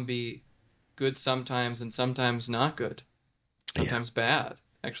mom be good sometimes and sometimes not good, sometimes bad.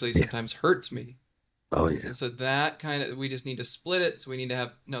 Actually, Yeah. sometimes hurts me. Oh, yeah. And so that kind of, we just need to split it. So we need to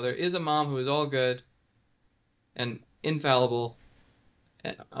have, no, there is a mom who is all good and infallible,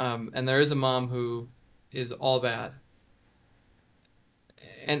 and there is a mom who is all bad.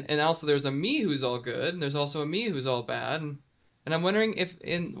 And also there's a me who's all good, and there's also a me who's all bad. And I'm wondering if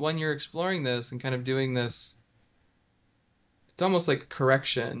when you're exploring this and kind of doing this, it's almost like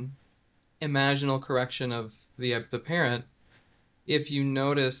correction, imaginal correction of the parent. If you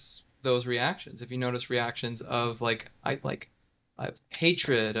notice those reactions, if you notice reactions of I have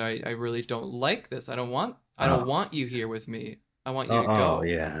hatred, I really don't like this. I don't Oh, want you here with me. I want you to oh, go.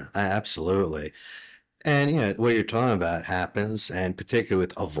 yeah. Absolutely. And what you're talking about happens, and particularly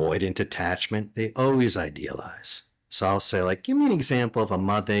with avoidant attachment, they always idealize. So I'll say, like, give me an example of a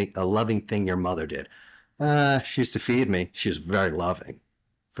loving thing your mother did. She used to feed me. She was very loving.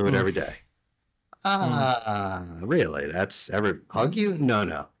 Food Mm, every day. mm, Really? That's ever hug you? No,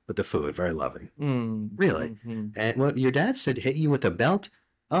 no. But the food, very loving. mm, Really? mm, mm. And what your dad said, hit you with a belt?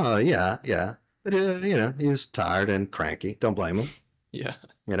 Oh, yeah, yeah. But, he was tired and cranky. Don't blame him, Yeah.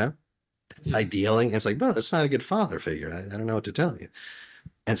 you know? It's idealing. It's like, bro, that's not a good father figure. I don't know what to tell you.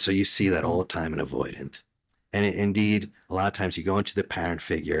 And so you see that all Mhm. the time in avoidant. And indeed, a lot of times you go into the parent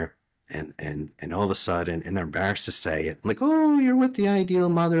figure and all of a sudden, and they're embarrassed to say it. I'm like, oh, you're with the ideal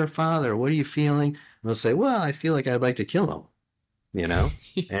mother or father. What are you feeling? And they'll say, well, I feel like I'd like to kill them, you know?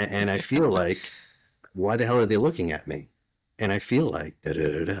 And I feel like, why the hell are they looking at me? And I feel like da da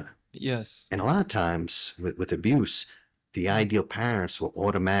da da. Yes. And a lot of times with abuse, the ideal parents will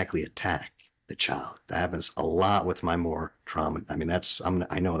automatically attack the child. That happens a lot with my more trauma. I mean,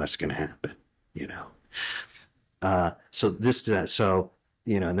 I know that's going to happen, you know. So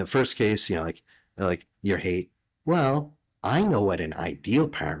in the first case, like your hate. Well, I know what an ideal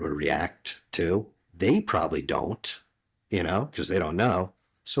parent would react to. They probably don't, because they don't know.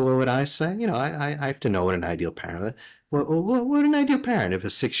 So what would I say? I have to know what an ideal parent would. What would an ideal parent if a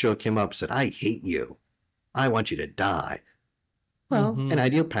 6-year-old came up and said, I hate you. I want you to die. Well, an Mm-hmm.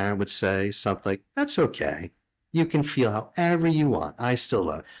 ideal parent would say something like, that's okay. You can feel however you want. I still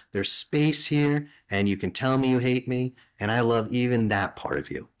love. There's space here, and you can tell me you hate me, and I love even that part of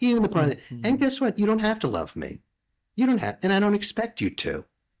you. Even the part of it. And Mm-hmm. guess what? You don't have to love me. You don't have, and I don't expect you to.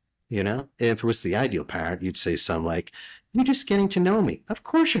 If it was the ideal parent, you'd say something like, you're just getting to know me. Of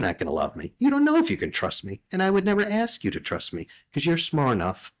course you're not going to love me. You don't know if you can trust me, and I would never ask you to trust me because you're smart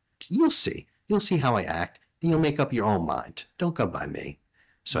enough. You'll see. You'll see how I act, and you'll make up your own mind. Don't go by me.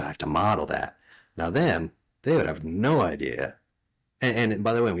 So I have to model that. Now them, they would have no idea. And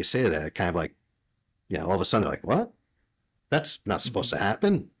by the way, when we say that, kind of like, all of a sudden they're like, what? That's not supposed to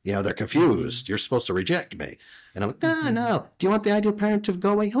happen. They're Mm-hmm. confused. You're supposed to reject me. And I'm like, no, Mm-hmm. no. Do you want the ideal parent to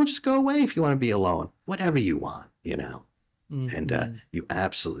go away? He'll just go away if you want to be alone. Whatever you want. And Mm-hmm. you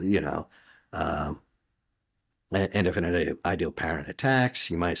absolutely, um, and if an ideal parent attacks,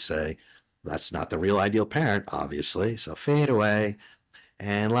 you might say, that's not the real ideal parent, obviously. So fade away.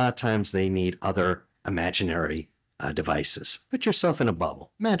 And a lot of times they need other imaginary devices. Put yourself in a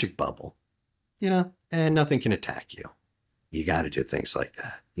bubble, magic bubble, and nothing can attack you. You got to do things like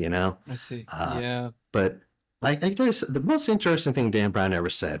that. I see. Uh, Yeah. but I tell you, the most interesting thing Dan Brown ever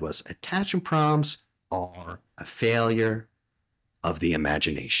said was attachment problems are a failure of the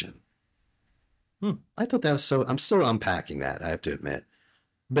imagination. Hmm. I thought that was so, I'm still unpacking that, I have to admit.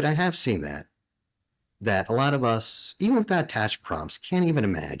 But I have seen that a lot of us, even without attachment problems, can't even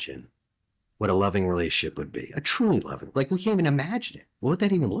imagine what a loving relationship would be. A truly loving, like we can't even imagine it. What would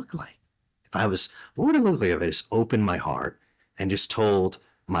that even look like? What would it look like if I just opened my heart and just told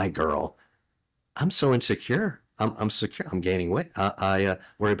my girl, I'm so insecure. I'm secure. I'm gaining weight. I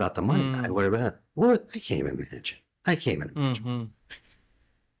worry about the money. I Mm. worry about what? I can't even imagine. I can't even imagine. Mm-hmm.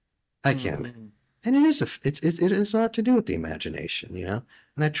 I can't imagine. Mm-hmm. And it is a lot to do with the imagination. And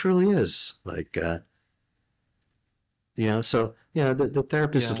that truly is like, so, the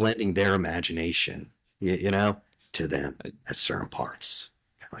therapist is Yeah. lending their imagination, to them I, at certain parts,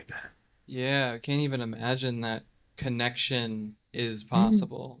 kind of like that. yeah. I can't even imagine that connection is Mm,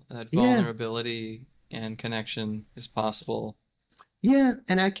 possible. That yeah, vulnerability and connection is possible. yeah.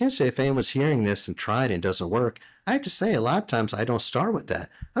 And I can say if anyone's hearing this and tried and it doesn't work, I have to say a lot of times I don't start with that.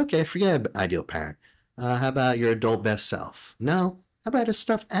 Okay, forget ideal parent. How about your adult best self? No. How about a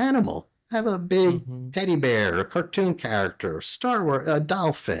stuffed animal? Have a big Mm-hmm. teddy bear, a cartoon character, Star Wars, a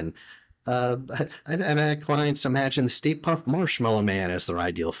dolphin. I've had clients imagine the Stay Puft Marshmallow Man as their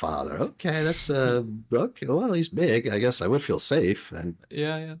ideal father. Okay, that's okay. Well, he's big. I guess I would feel safe and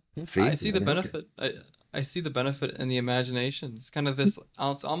Yeah. I feed see me. the Okay. benefit. I see the benefit in the imagination. It's kind of this.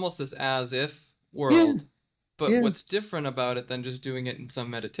 It's almost this as if Yeah, world. But yeah, what's different about it than just doing it in some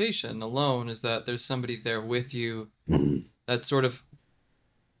meditation alone is that there's somebody there with you mm, that's sort of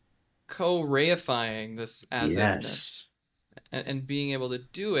co-reifying this as ifness yes, and being able to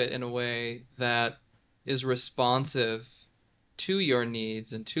do it in a way that is responsive to your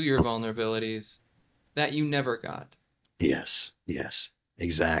needs and to your vulnerabilities that you never got. yes,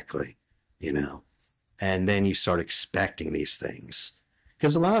 exactly. You know, and then you start expecting these things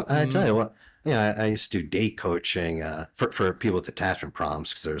because a lot. I tell you Mm. what. Yeah, I used to do date coaching for people with attachment problems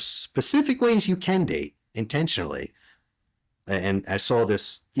because there's specific ways you can date intentionally. And I saw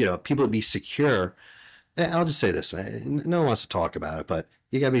this, people be secure. I'll just say this, no one wants to talk about it, but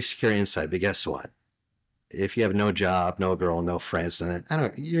you gotta be secure inside. But guess what? If you have no job, no girl, no friends, then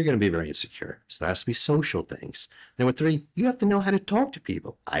you're gonna be very insecure. So there has to be social things. Number three, you have to know how to talk to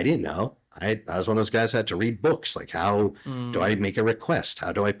people. I didn't know. I was one of those guys that had to read books. Like, how do I Mm. make a request?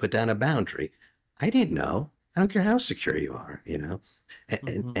 How do I put down a boundary? I didn't know. I don't care how secure you are,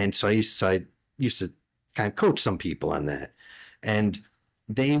 Mm-hmm. And so I used to kind of coach some people on that. And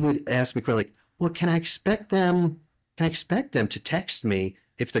they would ask me, like, well, can I expect them to text me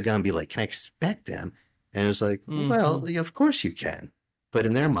if they're gonna be like, can I expect them? And it was like, Mm-hmm. well, yeah, of course you can. But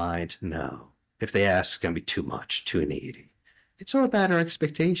in their mind, no. If they ask, it's going to be too much, too needy. It's all about our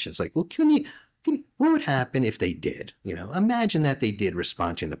expectations. Like, well, what would happen if they did? Imagine that they did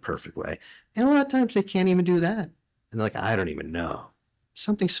respond to you in the perfect way. And a lot of times they can't even do that. And they're like, I don't even know.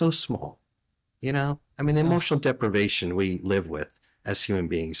 Something so small. I mean, the Oh, emotional deprivation we live with as human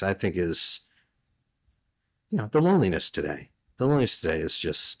beings, I think is, the loneliness today. The loneliness today is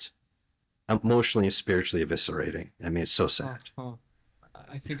just emotionally and spiritually eviscerating. I mean, it's so sad. oh.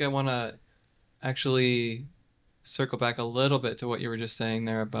 I think I want to actually circle back a little bit to what you were just saying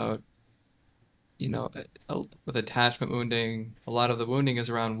there about, with attachment wounding, a lot of the wounding is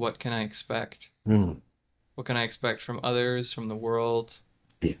around what can I expect? Mm, What can I expect from others, from the world,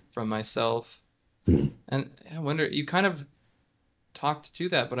 yeah. from myself? Mm, And I wonder, you kind of talked to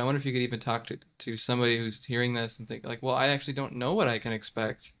that, but I wonder if you could even talk to somebody who's hearing this and think like, well, I actually don't know what I can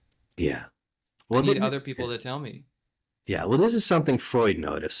expect. yeah. I Well, need other people to tell me. yeah. Well, this is something Freud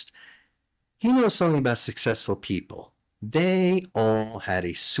noticed. He knows something about successful people. They all had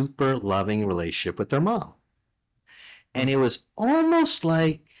a super loving relationship with their mom. And it Mm. was almost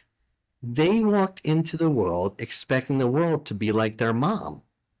like they walked into the world expecting the world to be like their mom.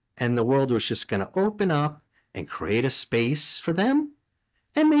 And the world was just going to open up and create a space for them.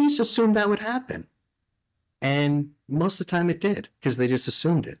 And they just assumed that would happen. And most of the time it did because they just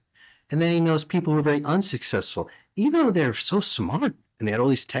assumed it. And then he knows people who are very unsuccessful, even though they're so smart and they had all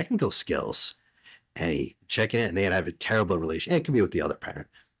these technical skills. And he check it in, and they'd have a terrible relation. It could be with the other parent,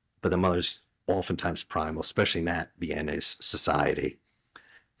 but the mother's oftentimes primal, especially in that Viennese society.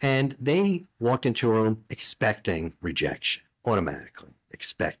 And they walked into a room expecting rejection, automatically,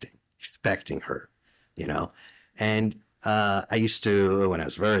 expecting hurt, you know. And I used to, when I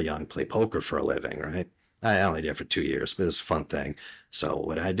was very young, play poker for a living, right? I only did it for 2 years, but it was a fun thing. So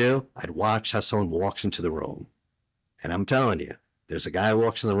what I do, I'd watch how someone walks into the room. And I'm telling you, there's a guy who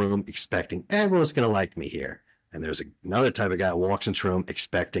walks in the room expecting everyone's going to like me here. And there's another type of guy who walks into the room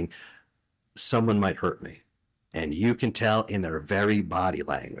expecting someone might hurt me. And you can tell in their very body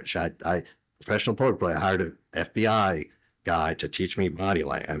language. I professional poker player, I hired an FBI guy to teach me body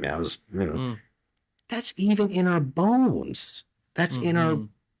language. I mean, Mm. that's even in our bones. That's in our Mm-hmm.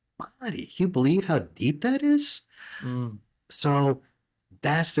 body. You believe how deep that is? Mm. So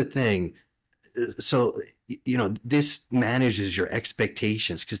that's the thing. So, this manages your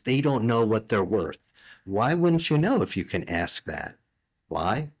expectations because they don't know what they're worth. Why wouldn't you know if you can ask that?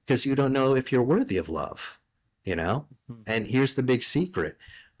 Why? Because you don't know if you're worthy of love, you know? Mm. And here's the big secret.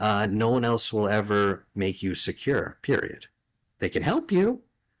 No one else will ever make you secure, period. They can help you,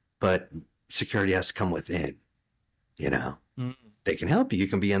 but security has to come within, you know? Mm. They can help you. You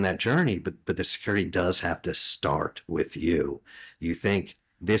can be on that journey, but the security does have to start with you. You think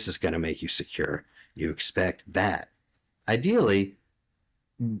this is going to make you secure. You expect that. Ideally,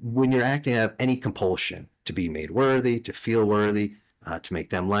 when you're acting out of any compulsion to be made worthy, to feel worthy, to make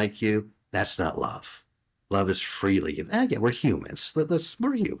them like you, that's not love. Love is freely given. Again, we're humans.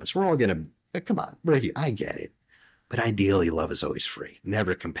 We're humans. We're all going to, come on, I get it. But ideally, love is always free,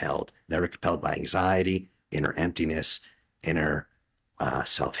 never compelled by anxiety, inner emptiness, inner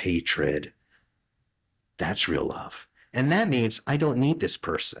self-hatred. That's real love. And that means I don't need this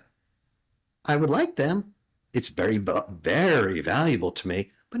person. I would like them. It's very, very valuable to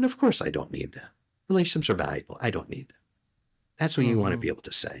me. But of course, I don't need them. Relationships are valuable. I don't need them. That's what you want to be able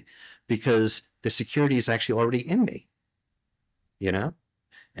to say, because the security is actually already in me, you know?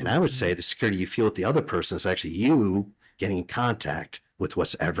 And I would say the security you feel with the other person is actually you getting in contact with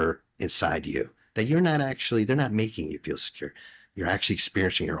what's ever inside you. That you're not actually, they're not making you feel secure. You're actually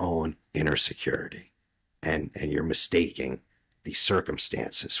experiencing your own inner security, and you're mistaking these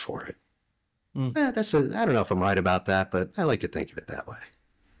circumstances for it. I don't know if I'm right about that, but I like to think of it that way.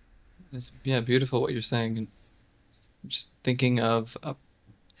 It's, beautiful what you're saying. And just thinking of a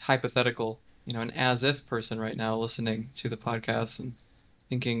hypothetical, an as-if person right now listening to the podcast and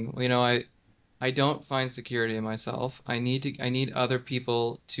thinking, I don't find security in myself. I need other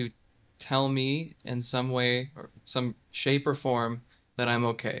people to tell me in some way or some shape or form that I'm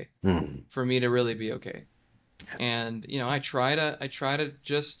okay, for me to really be okay. And I try to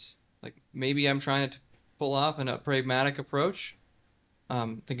just, like, maybe I'm trying to pull off a pragmatic approach,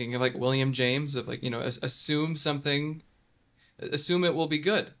 thinking of like William James, of like, assume it will be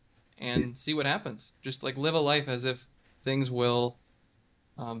good and see what happens. Just like live a life as if things will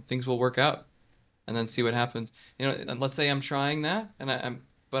work out, and then see what happens. And let's say I'm trying that, and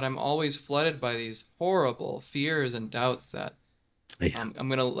but I'm always flooded by these horrible fears and doubts that I'm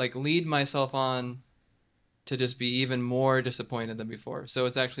gonna like lead myself on to just be even more disappointed than before. So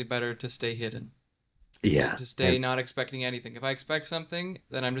it's actually better to stay hidden. Yeah. To stay not expecting anything. If I expect something,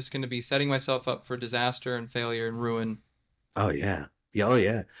 then I'm just going to be setting myself up for disaster and failure and ruin. Oh, yeah. Oh,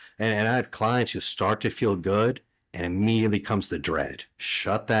 yeah. And I have clients who start to feel good, and immediately comes the dread.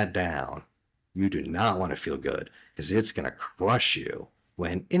 Shut that down. You do not want to feel good, because it's going to crush you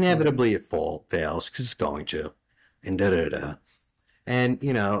when inevitably it fails, because it's going to. And da-da-da. And,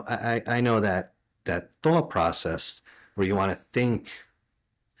 I know that thought process where you want to think,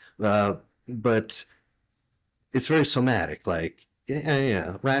 but it's very somatic. Like,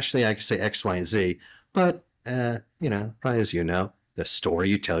 rationally I can say X, Y, and Z, but, probably as the story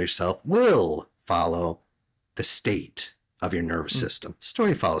you tell yourself will follow the state of your nervous system.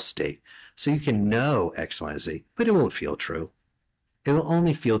 Story follows state. So you can know X, Y, and Z, but it won't feel true. It will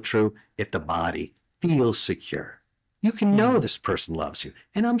only feel true if the body feels secure. You can know this person loves you,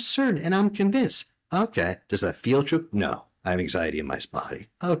 and I'm certain, and I'm convinced. Okay, does that feel true? No, I have anxiety in my body.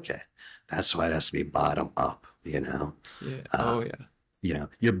 Okay, that's why it has to be bottom up, Yeah.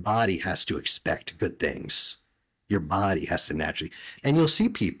 Your body has to expect good things. Your body has to naturally, and you'll see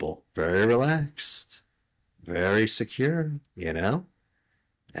people very relaxed, very secure,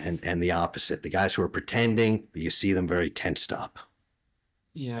 and the opposite, the guys who are pretending, but you see them very tensed up.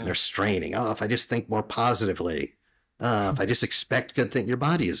 Yeah. And they're straining. Oh, if I just think more positively, if I just expect good things, your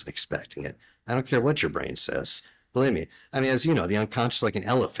body isn't expecting it. I don't care what your brain says. Believe me. I mean, as you know, the unconscious is like an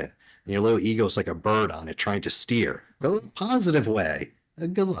elephant, and your little ego is like a bird on it trying to steer. Go in a positive way.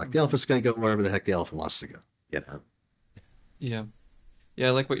 Good luck. The elephant's going to go wherever the heck the elephant wants to go. Yeah. Yeah,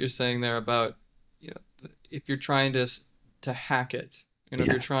 I like what you're saying there about, if you're trying to hack it, if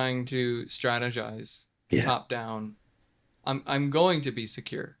you're trying to strategize top down, I'm going to be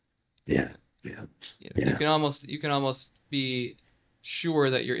secure. Yeah. You can almost be sure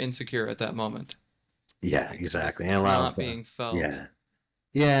that you're insecure at that moment. Yeah, exactly. It's not being felt.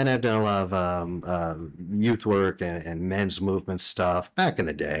 Yeah, and I've done a lot of youth work and men's movement stuff back in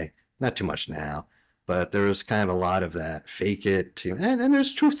the day. Not too much now, but there was kind of a lot of that. Fake it, and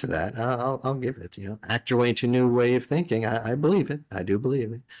there's truth to that. I'll give it. Act your way into a new way of thinking. I believe it. I do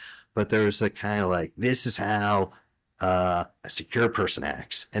believe it. But there's a kind of like, this is how a secure person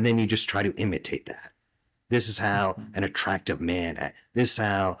acts, and then you just try to imitate that. This is how an attractive man acts. This is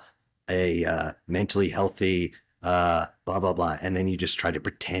how a mentally healthy blah blah blah, and then you just try to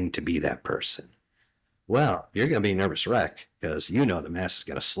pretend to be that person. Well, you're going to be a nervous wreck, because the mask is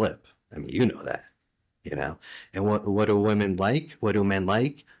going to slip. I mean, that, And what do women like? What do men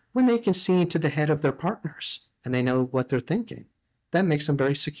like? When they can see into the head of their partners and they know what they're thinking. That makes them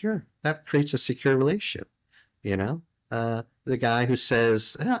very secure. That creates a secure relationship. The guy who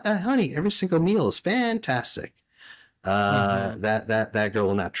says, honey, every single meal is fantastic. That girl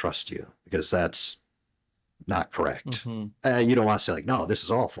will not trust you, because that's not correct. You don't want to say like, no, this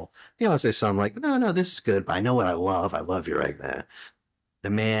is awful. You want to say something like, no, this is good, but I know what I love. I love your egg man. The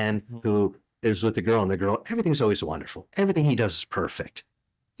man who is with the girl, and the girl, everything's always wonderful. Everything he does is perfect.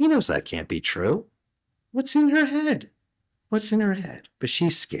 He knows that can't be true. What's in her head? What's in her head? But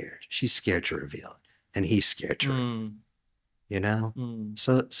she's scared. She's scared to reveal it, and he's scared to reveal it.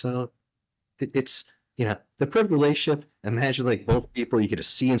 So it's the perfect relationship. Imagine like both people, you get to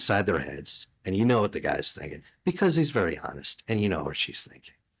see inside their heads, and what the guy's thinking, because he's very honest, and what she's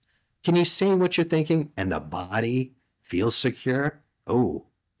thinking. Can you say what you're thinking and the body feels secure? Oh,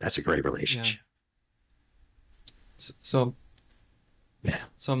 that's a great relationship. So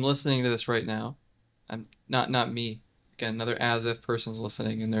I'm listening to this right now. I'm not me. Again, another as if person's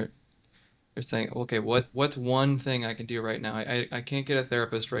listening, and they're saying, okay, what's one thing I can do right now? I can't get a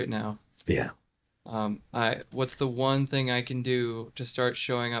therapist right now. Yeah. What's the one thing I can do to start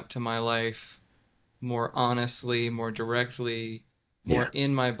showing up to my life more honestly, more directly, more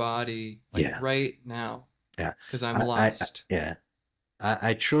in my body, right now? Yeah. Because I'm lost.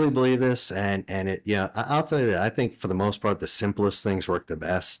 I truly believe this, and it, I'll tell you that I think for the most part the simplest things work the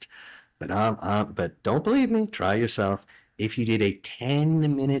best. But don't believe me. Try yourself. If you did a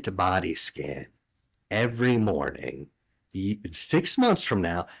 10-minute body scan every morning, 6 months from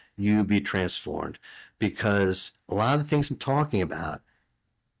now, you'll be transformed, because a lot of the things I'm talking about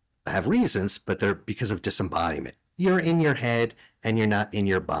have reasons, but they're because of disembodiment. You're in your head and you're not in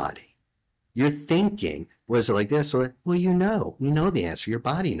your body. You're thinking, was it like this? Or, well, you know the answer. Your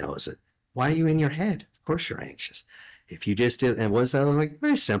body knows it. Why are you in your head? Of course you're anxious. If you just do, and what does that look like?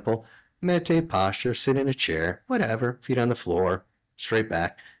 Very simple. Meditate posture, sit in a chair, whatever, feet on the floor, straight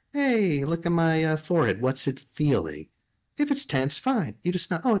back. Hey, look at my forehead. What's it feeling? If it's tense, fine. You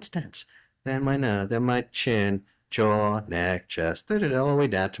just know, oh, it's tense. Then my chin, jaw, neck, chest, all the way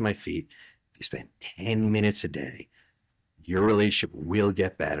down to my feet. If you spend 10 minutes a day, your relationship will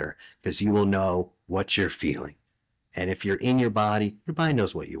get better, because you will know what you're feeling. And if you're in your body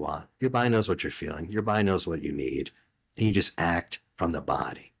knows what you want. Your body knows what you're feeling. Your body knows what you need. And you just act from the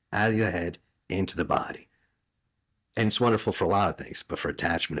body, out of the head, into the body. And it's wonderful for a lot of things, but for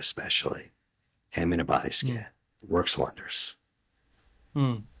attachment especially. 10-minute body scan works wonders.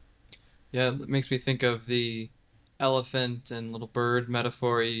 Yeah, it makes me think of the elephant and little bird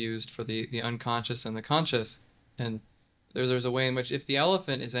metaphor you used for the unconscious and the conscious. And there's a way in which if the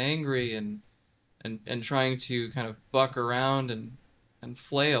elephant is angry and trying to kind of buck around and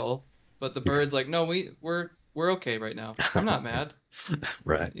flail, but the bird's like, no, we're okay right now. I'm not mad.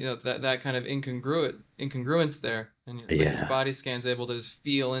 Right. That kind of incongruence there, and your body scan's able to just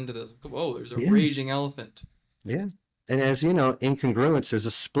feel into this. Whoa, there's a raging elephant. Yeah, and as you know, incongruence is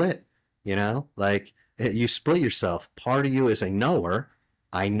a split. Like you split yourself. Part of you is a knower.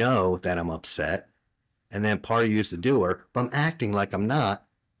 I know that I'm upset. And then part of you is the doer, but I'm acting like I'm not.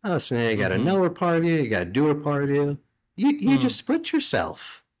 Oh, so now you got a knower part of you, you got a doer part of you. You just split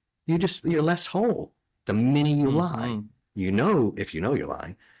yourself. You're less whole. The minute you lie, if you know you're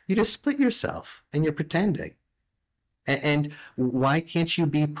lying, you just split yourself and you're pretending. And why can't you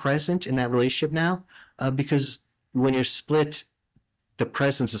be present in that relationship now? Because when you're split, the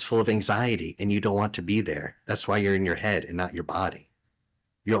presence is full of anxiety and you don't want to be there. That's why you're in your head and not your body.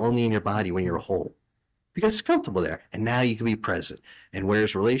 You're only in your body when you're whole, because it's comfortable there. And now you can be present. And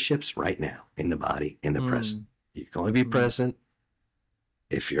where's relationships? Right now, in the body, in the present. You can only be present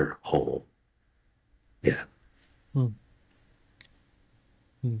if you're whole. Yeah.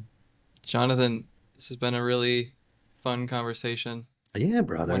 Jonathan, this has been a really fun conversation. Yeah,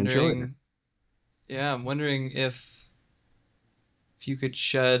 brother, enjoyed it. Yeah, I'm wondering if you could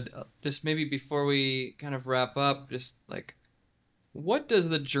shed, just maybe before we kind of wrap up, just like, what does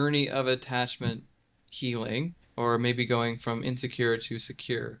the journey of attachment healing, or maybe going from insecure to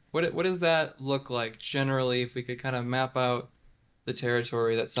secure, what does that look like generally, if we could kind of map out the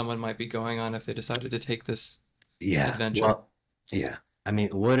territory that someone might be going on if they decided to take this adventure? Well, yeah. I mean,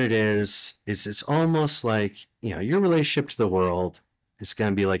 what it is it's almost like, your relationship to the world is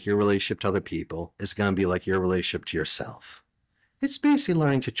going to be like your relationship to other people. It's going to be like your relationship to yourself. It's basically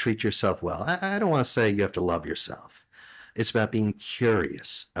learning to treat yourself well. I don't want to say you have to love yourself. It's about being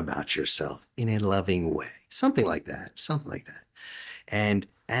curious about yourself in a loving way. Something like that. And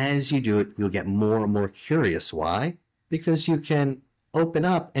as you do it, you'll get more and more curious. Why? Because you can open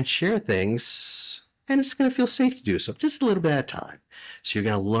up and share things, and it's going to feel safe to do so, just a little bit at a time. So you're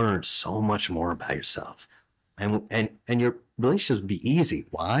going to learn so much more about yourself. And your relationships will be easy.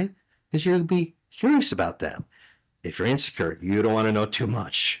 Why? Because you're going to be curious about them. If you're insecure, you don't want to know too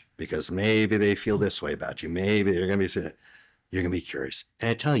much, because maybe they feel this way about you. Maybe you're going to be curious. And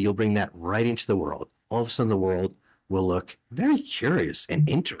I tell you, you'll bring that right into the world. All of a sudden, the world will look very curious and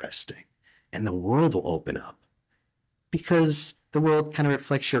interesting, and the world will open up, because the world kind of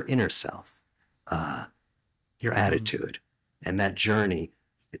reflects your inner self, your attitude, and that journey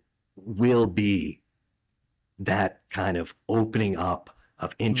will be that kind of opening up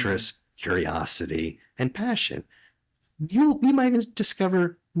of interest, curiosity, and passion. You might even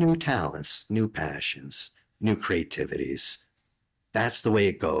discover new talents, new passions, new creativities. That's the way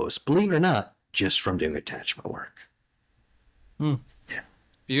it goes, believe it or not, just from doing attachment work. Yeah.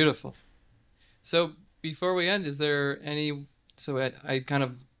 Beautiful. So before we end, is there any? So I kind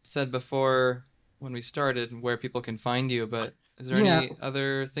of said before when we started where people can find you, but is there Yeah. any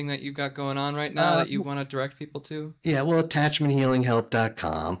other thing that you've got going on right now that you want to direct people to? Yeah, well,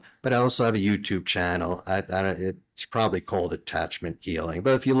 attachmenthealinghelp.com, but I also have a YouTube channel. It's probably called Attachment Healing,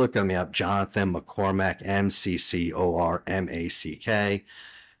 but if you look me up, Jonathan McCormack, McCormack,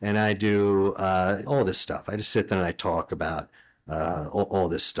 and I do all this stuff. I just sit there and I talk about all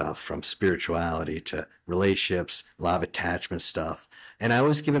this stuff from spirituality to relationships, a lot of attachment stuff. And I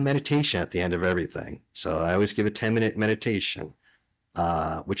always give a meditation at the end of everything. So I always give a 10-minute meditation,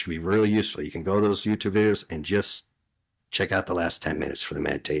 which can be really useful. You can go to those YouTube videos and just check out the last 10 minutes for the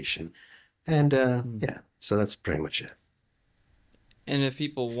meditation. And yeah, so that's pretty much it. And if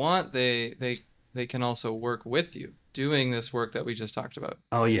people want, they can also work with you doing this work that we just talked about.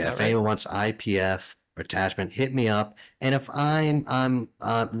 Oh yeah, if anyone wants IPF or attachment, hit me up. And if I'm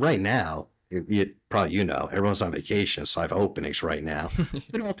right now, probably everyone's on vacation, so I have openings right now.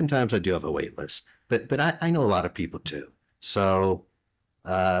 But oftentimes I do have a wait list. But I know a lot of people too. So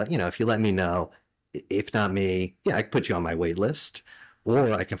if you let me know, if not me, yeah, I can put you on my wait list,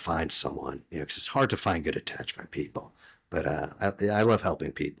 or I can find someone. Because it's hard to find good attachment people. But I love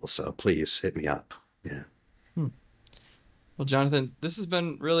helping people, so please hit me up. Yeah. Well, Jonathan, this has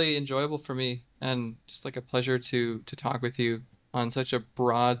been really enjoyable for me, and just like a pleasure to talk with you on such a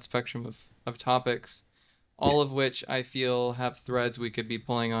broad spectrum of topics, all of which I feel have threads we could be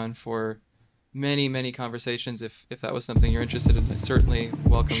pulling on for many, many conversations. If that was something you're interested in, I certainly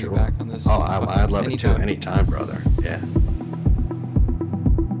welcome you back on this. Oh, I'd love it too. Anytime, brother. Yeah.